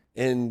 Mm-hmm.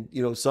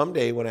 And,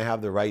 someday when I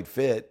have the right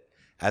fit,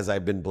 as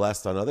I've been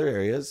blessed on other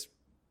areas,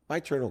 my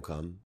turn will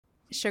come.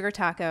 Sugar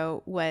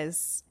Taco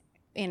was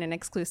in an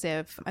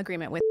exclusive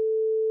agreement with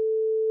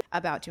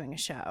about doing a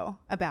show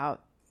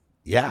about,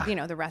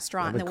 the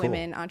restaurant and the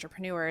women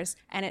entrepreneurs.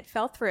 And it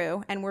fell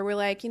through. And we're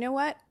like, you know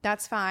what?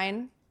 That's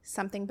fine.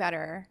 Something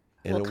better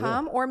will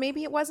come. Or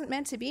maybe it wasn't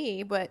meant to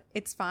be, but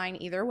it's fine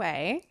either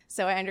way.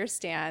 So I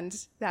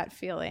understand that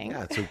feeling.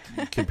 Yeah, so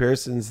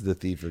comparison's the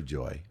thief of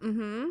joy.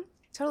 Mm-hmm.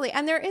 Totally.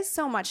 And there is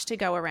so much to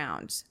go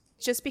around.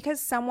 Just because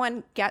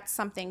someone gets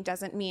something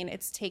doesn't mean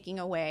it's taking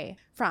away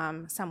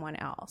from someone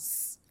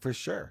else. For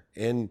sure.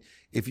 And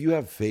if you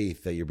have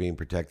faith that you're being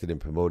protected and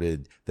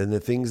promoted, then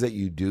the things that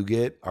you do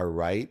get are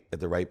right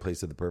at the right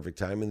place at the perfect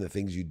time. And the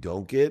things you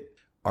don't get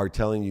are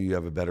telling you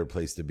have a better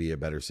place to be, a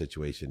better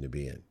situation to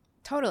be in.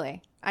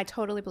 Totally. I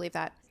totally believe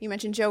that. You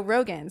mentioned Joe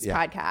Rogan's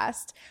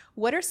podcast.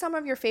 What are some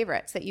of your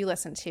favorites that you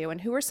listen to?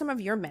 And who are some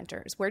of your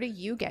mentors? Where do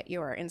you get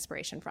your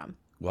inspiration from?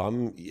 Well,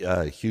 I'm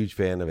a huge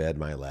fan of Ed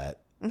Milet.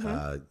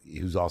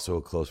 Who's also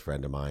a close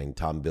friend of mine,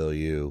 Tom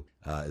Bilyeu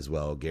as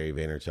well. Gary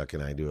Vaynerchuk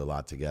and I do a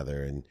lot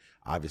together, and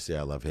obviously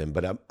I love him.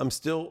 But I'm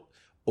still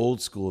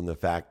old school in the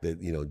fact that,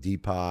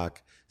 Deepak,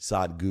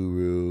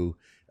 Sadhguru,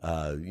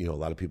 a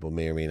lot of people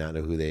may or may not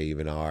know who they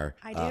even are.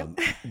 I do.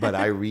 But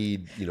I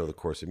read, The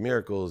Course in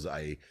Miracles.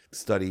 I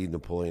study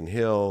Napoleon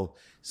Hill.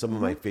 Some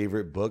of my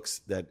favorite books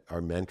that are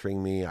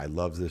mentoring me. I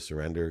love The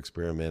Surrender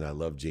Experiment. I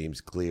love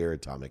James Clear,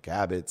 Atomic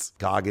Habits.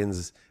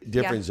 Goggins,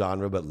 different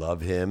genre, but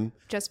love him.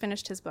 Just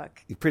finished his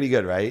book. Pretty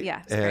good, right?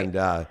 Yeah.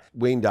 And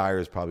Wayne Dyer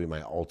is probably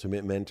my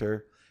ultimate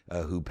mentor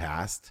who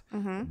passed.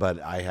 But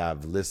I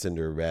have listened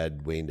or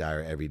read Wayne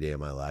Dyer every day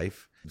of my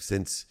life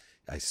since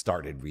I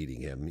started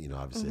reading him.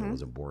 Obviously I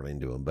wasn't born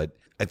into him. But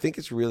I think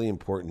it's really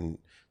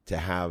important to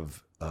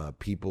have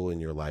people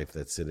in your life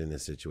that sit in a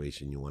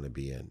situation you want to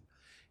be in.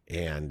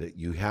 And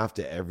you have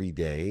to every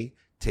day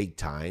take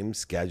time,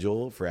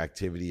 schedule for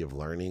activity of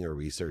learning or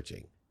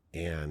researching.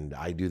 And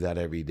I do that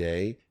every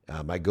day.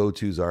 My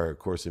go-tos are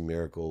Course in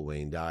Miracle,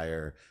 Wayne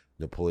Dyer,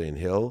 Napoleon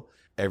Hill.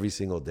 Every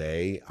single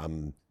day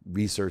I'm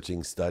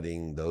researching,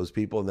 studying those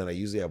people. And then I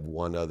usually have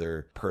one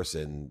other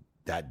person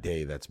that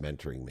day that's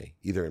mentoring me,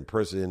 either in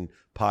person,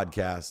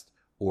 podcast,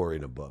 or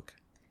in a book.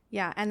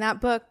 Yeah. And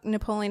that book,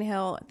 Napoleon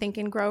Hill, Think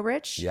and Grow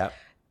Rich. Yep.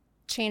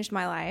 Changed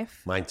my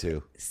life. Mine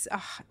too.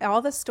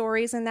 All the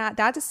stories in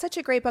that is such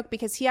a great book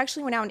because he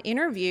actually went out and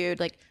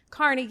interviewed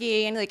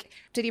Carnegie and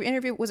did he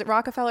interview, was it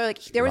Rockefeller?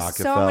 There was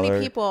so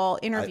many people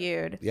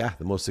interviewed. The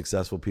most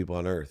successful people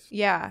on earth.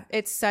 Yeah.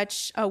 It's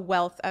such a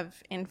wealth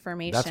of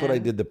information. That's what I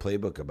did the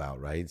playbook about,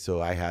 right? So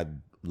I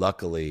had,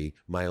 luckily,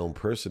 my own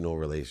personal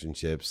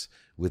relationships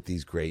with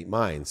these great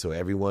minds. So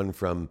everyone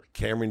from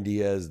Cameron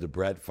Diaz to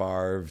Brett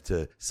Favre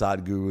to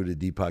Sadhguru to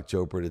Deepak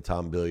Chopra to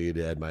Tom Bilyeu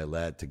to Ed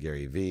Milet to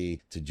Gary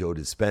Vee to Joe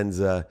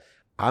Dispenza.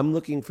 I'm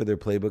looking for their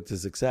playbook to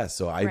success.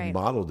 So I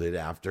modeled it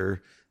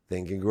after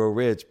Think and Grow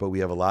Rich, but we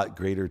have a lot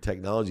greater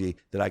technology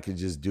that I could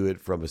just do it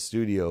from a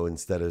studio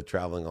instead of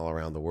traveling all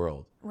around the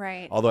world.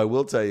 Right. Although I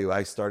will tell you,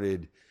 I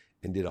started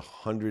and did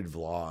 100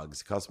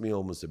 vlogs. It cost me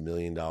almost $1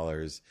 million.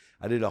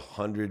 I did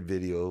 100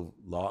 video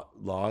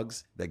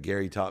logs that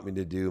Gary taught me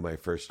to do my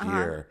first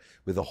year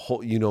with a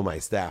whole, my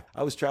staff.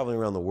 I was traveling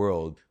around the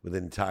world with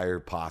an entire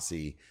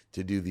posse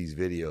to do these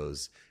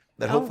videos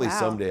that hopefully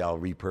someday I'll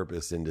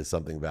repurpose into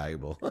something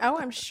valuable. Oh,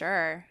 I'm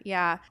sure.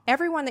 Yeah.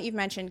 Everyone that you've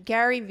mentioned,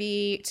 Gary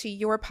Vee, to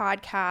your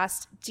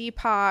podcast,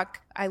 Deepak,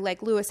 I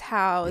like Lewis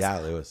Howes. Yeah,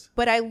 Lewis.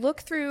 But I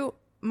look through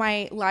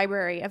my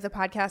library of the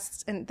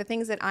podcasts and the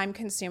things that I'm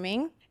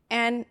consuming,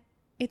 and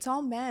it's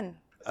all men.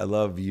 I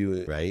love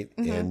you, right?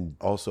 Mm-hmm. And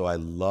also I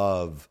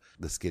love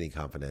The Skinny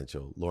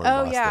Confidential, Lauren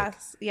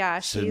Bostic. Yeah.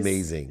 She's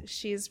amazing.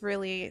 She's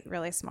really,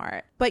 really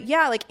smart. But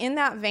yeah, in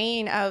that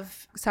vein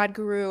of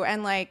Sadhguru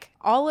and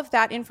all of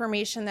that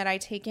information that I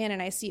take in,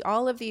 and I see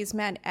all of these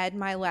men, Ed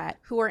Milet,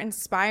 who are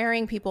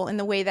inspiring people in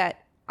the way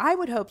that I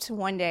would hope to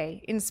one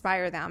day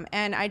inspire them.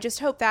 And I just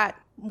hope that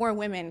more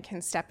women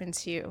can step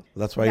into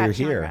That's why you're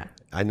genre. Here.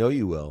 I know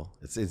you will.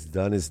 It's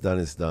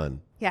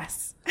done.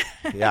 Yes.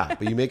 Yeah,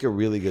 but you make a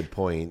really good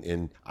point.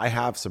 And I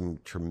have some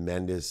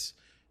tremendous,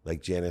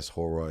 Janice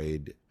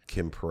Horoyd,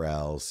 Kim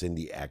Perrell,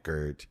 Cindy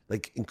Eckert,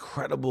 like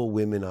incredible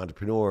women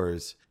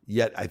entrepreneurs.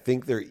 Yet I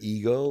think their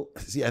ego,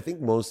 I think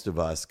most of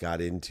us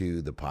got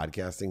into the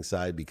podcasting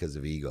side because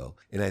of ego.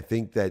 And I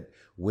think that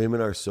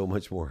women are so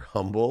much more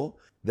humble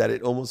that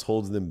it almost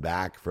holds them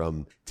back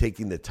from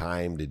taking the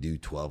time to do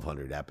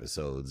 1,200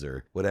 episodes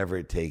or whatever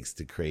it takes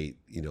to create,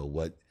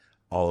 what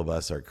all of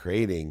us are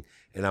creating.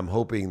 And I'm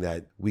hoping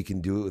that we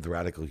can do it with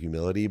radical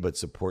humility, but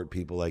support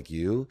people like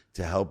you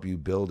to help you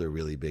build a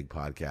really big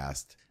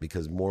podcast,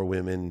 because more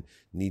women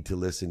need to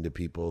listen to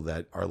people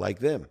that are like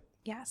them.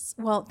 Yes.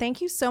 Well, thank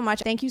you so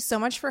much. Thank you so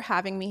much for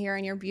having me here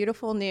in your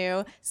beautiful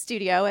new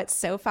studio at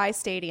SoFi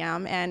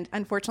Stadium. And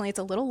unfortunately, it's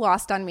a little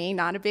lost on me,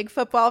 not a big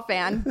football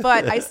fan,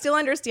 but I still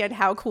understand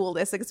how cool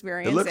this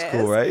experience is. It looks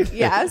cool, right?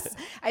 Yes.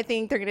 I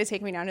think they're going to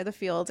take me down to the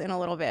field in a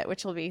little bit,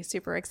 which will be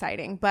super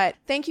exciting. But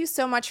thank you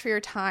so much for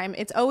your time.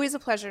 It's always a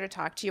pleasure to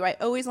talk to you. I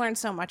always learn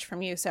so much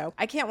from you. So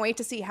I can't wait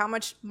to see how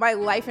much my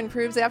life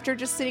improves after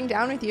just sitting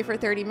down with you for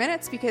 30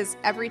 minutes, because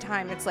every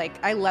time it's like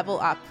I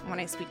level up when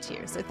I speak to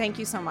you. So thank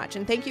you so much.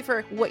 And thank you for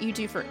what you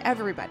do for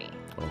everybody.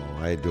 Oh,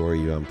 I adore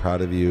you. I'm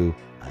proud of you.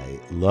 I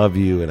love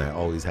you, and I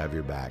always have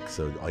your back.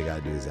 So all you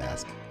got to do is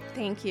ask.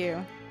 Thank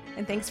you.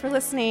 And thanks for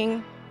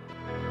listening.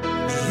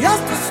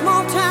 Just a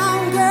small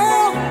town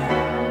girl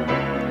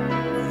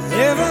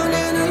living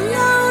in a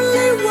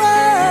lonely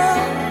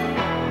world.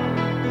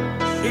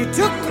 She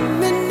took the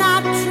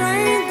midnight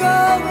train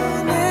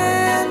going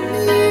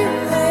anywhere.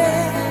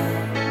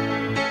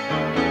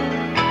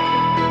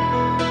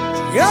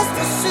 Just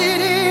a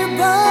city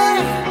boy,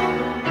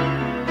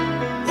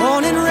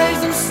 born and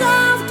raised in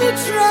South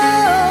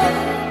Detroit.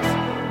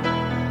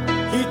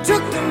 He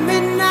took the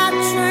midnight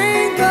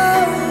train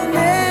going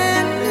anywhere.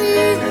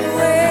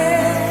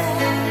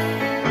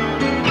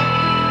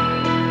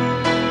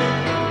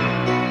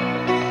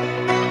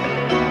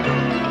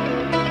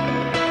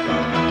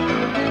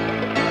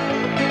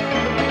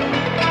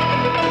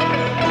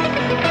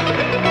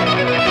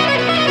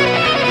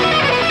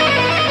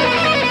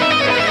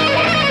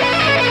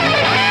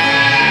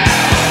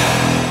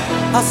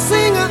 A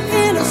singer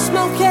in a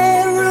smoky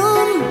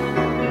room,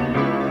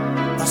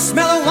 the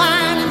smell of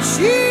wine and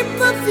cheap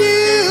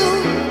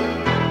perfume.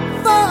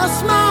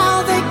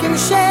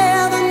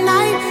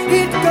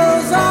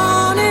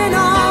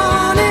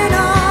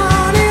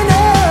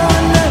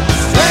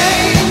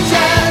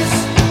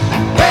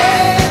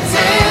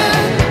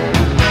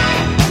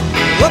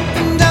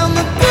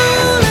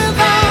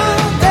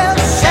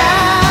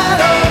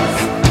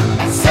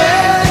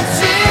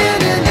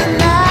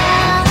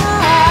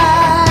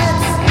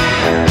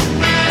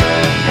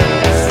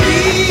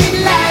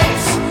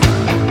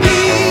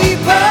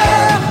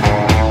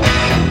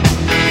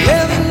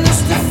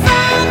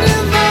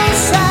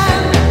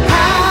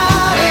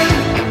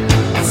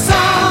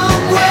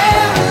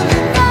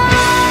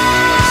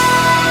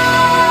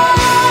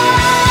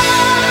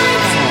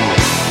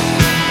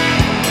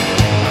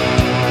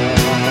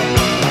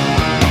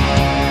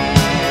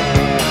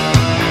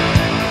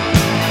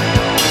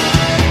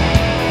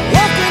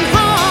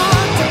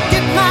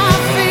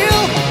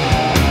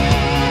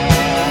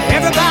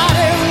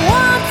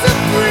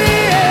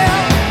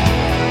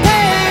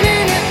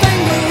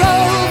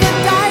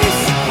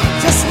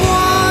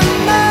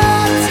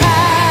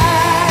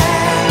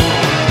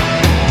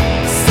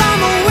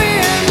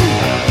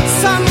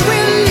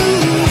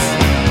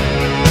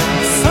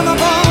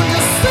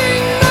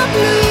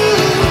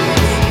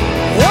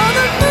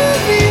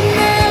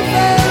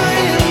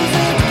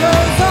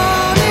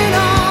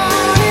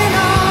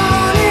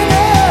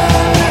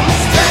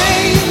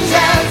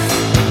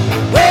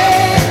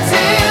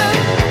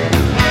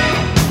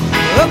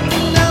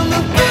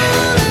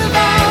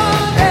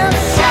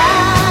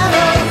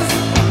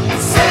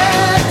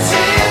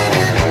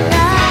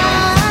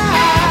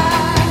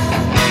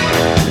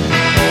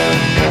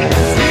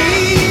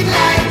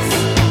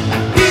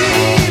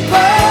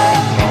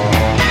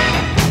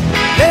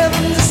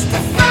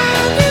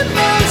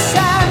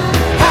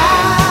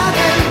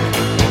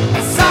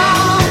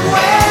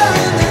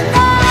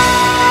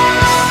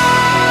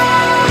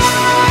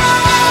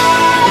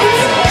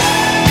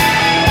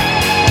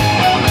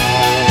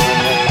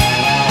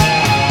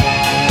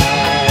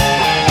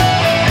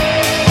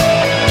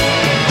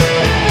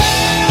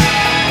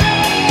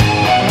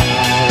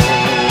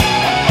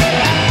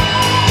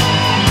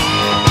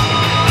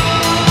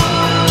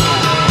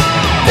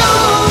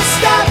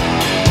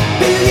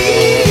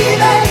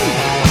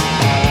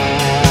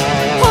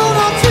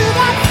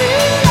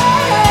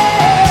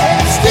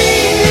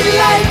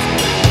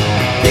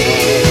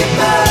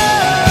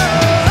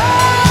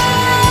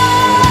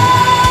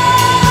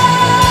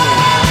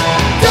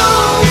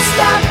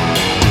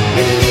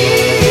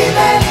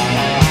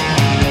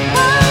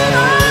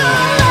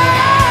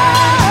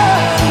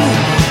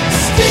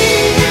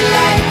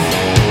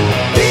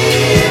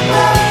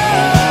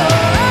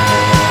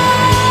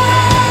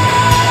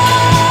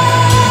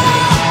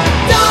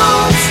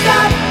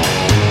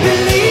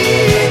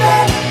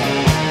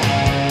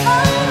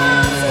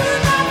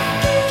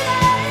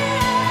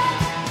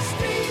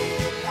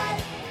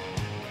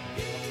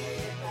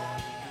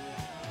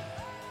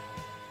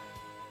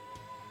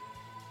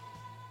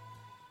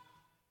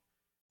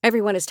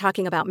 Everyone is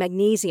talking about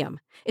magnesium.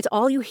 It's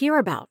all you hear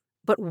about.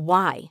 But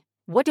why?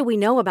 What do we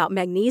know about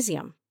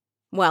magnesium?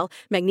 Well,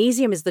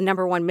 magnesium is the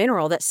number one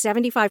mineral that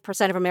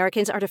 75% of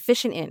Americans are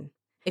deficient in.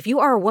 If you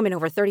are a woman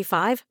over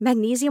 35,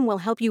 magnesium will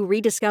help you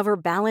rediscover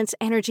balance,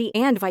 energy,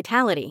 and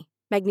vitality.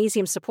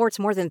 Magnesium supports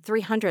more than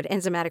 300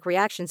 enzymatic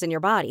reactions in your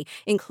body,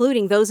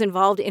 including those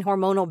involved in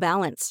hormonal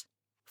balance.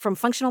 From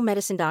functional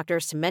medicine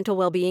doctors to mental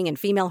well-being and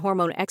female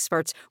hormone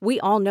experts, we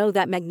all know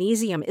that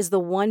magnesium is the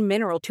one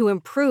mineral to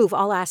improve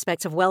all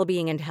aspects of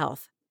well-being and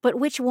health. But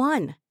which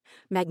one?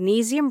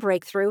 Magnesium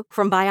Breakthrough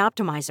from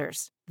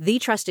Bioptimizers, the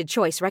trusted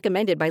choice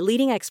recommended by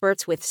leading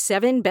experts with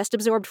 7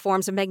 best-absorbed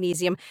forms of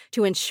magnesium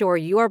to ensure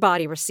your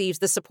body receives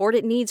the support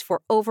it needs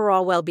for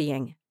overall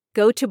well-being.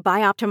 Go to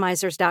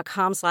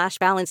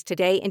bioptimizers.com/balance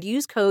today and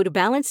use code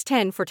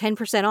BALANCE10 for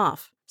 10%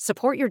 off.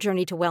 Support your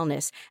journey to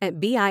wellness at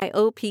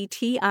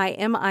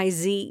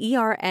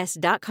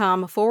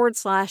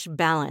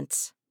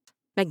bioptimizers.com/balance.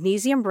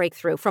 Magnesium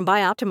Breakthrough from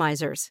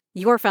Bioptimizers,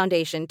 your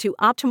foundation to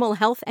optimal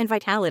health and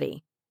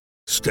vitality.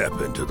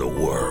 Step into the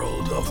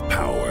world of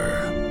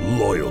power,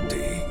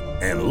 loyalty,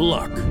 and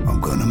luck. I'm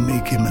gonna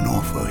make him an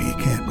offer he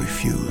can't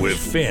refuse. With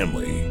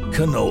family,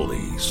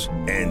 cannolis,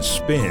 and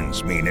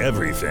spins mean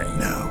everything.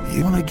 Now,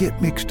 you wanna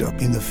get mixed up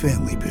in the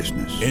family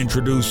business.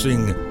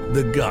 Introducing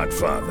The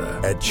Godfather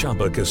at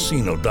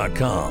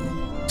ChumbaCasino.com.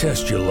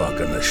 Test your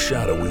luck in the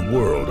shadowy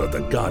world of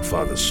The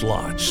Godfather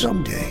slot.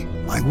 Someday,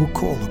 I will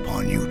call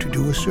upon you to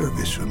do a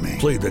service for me.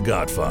 Play The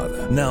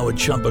Godfather now at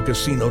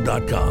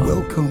ChumbaCasino.com.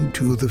 Welcome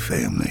to the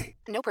family.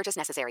 No purchase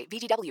necessary.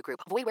 VGW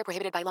Group. Void where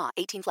prohibited by law.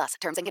 18+.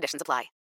 Terms and conditions apply.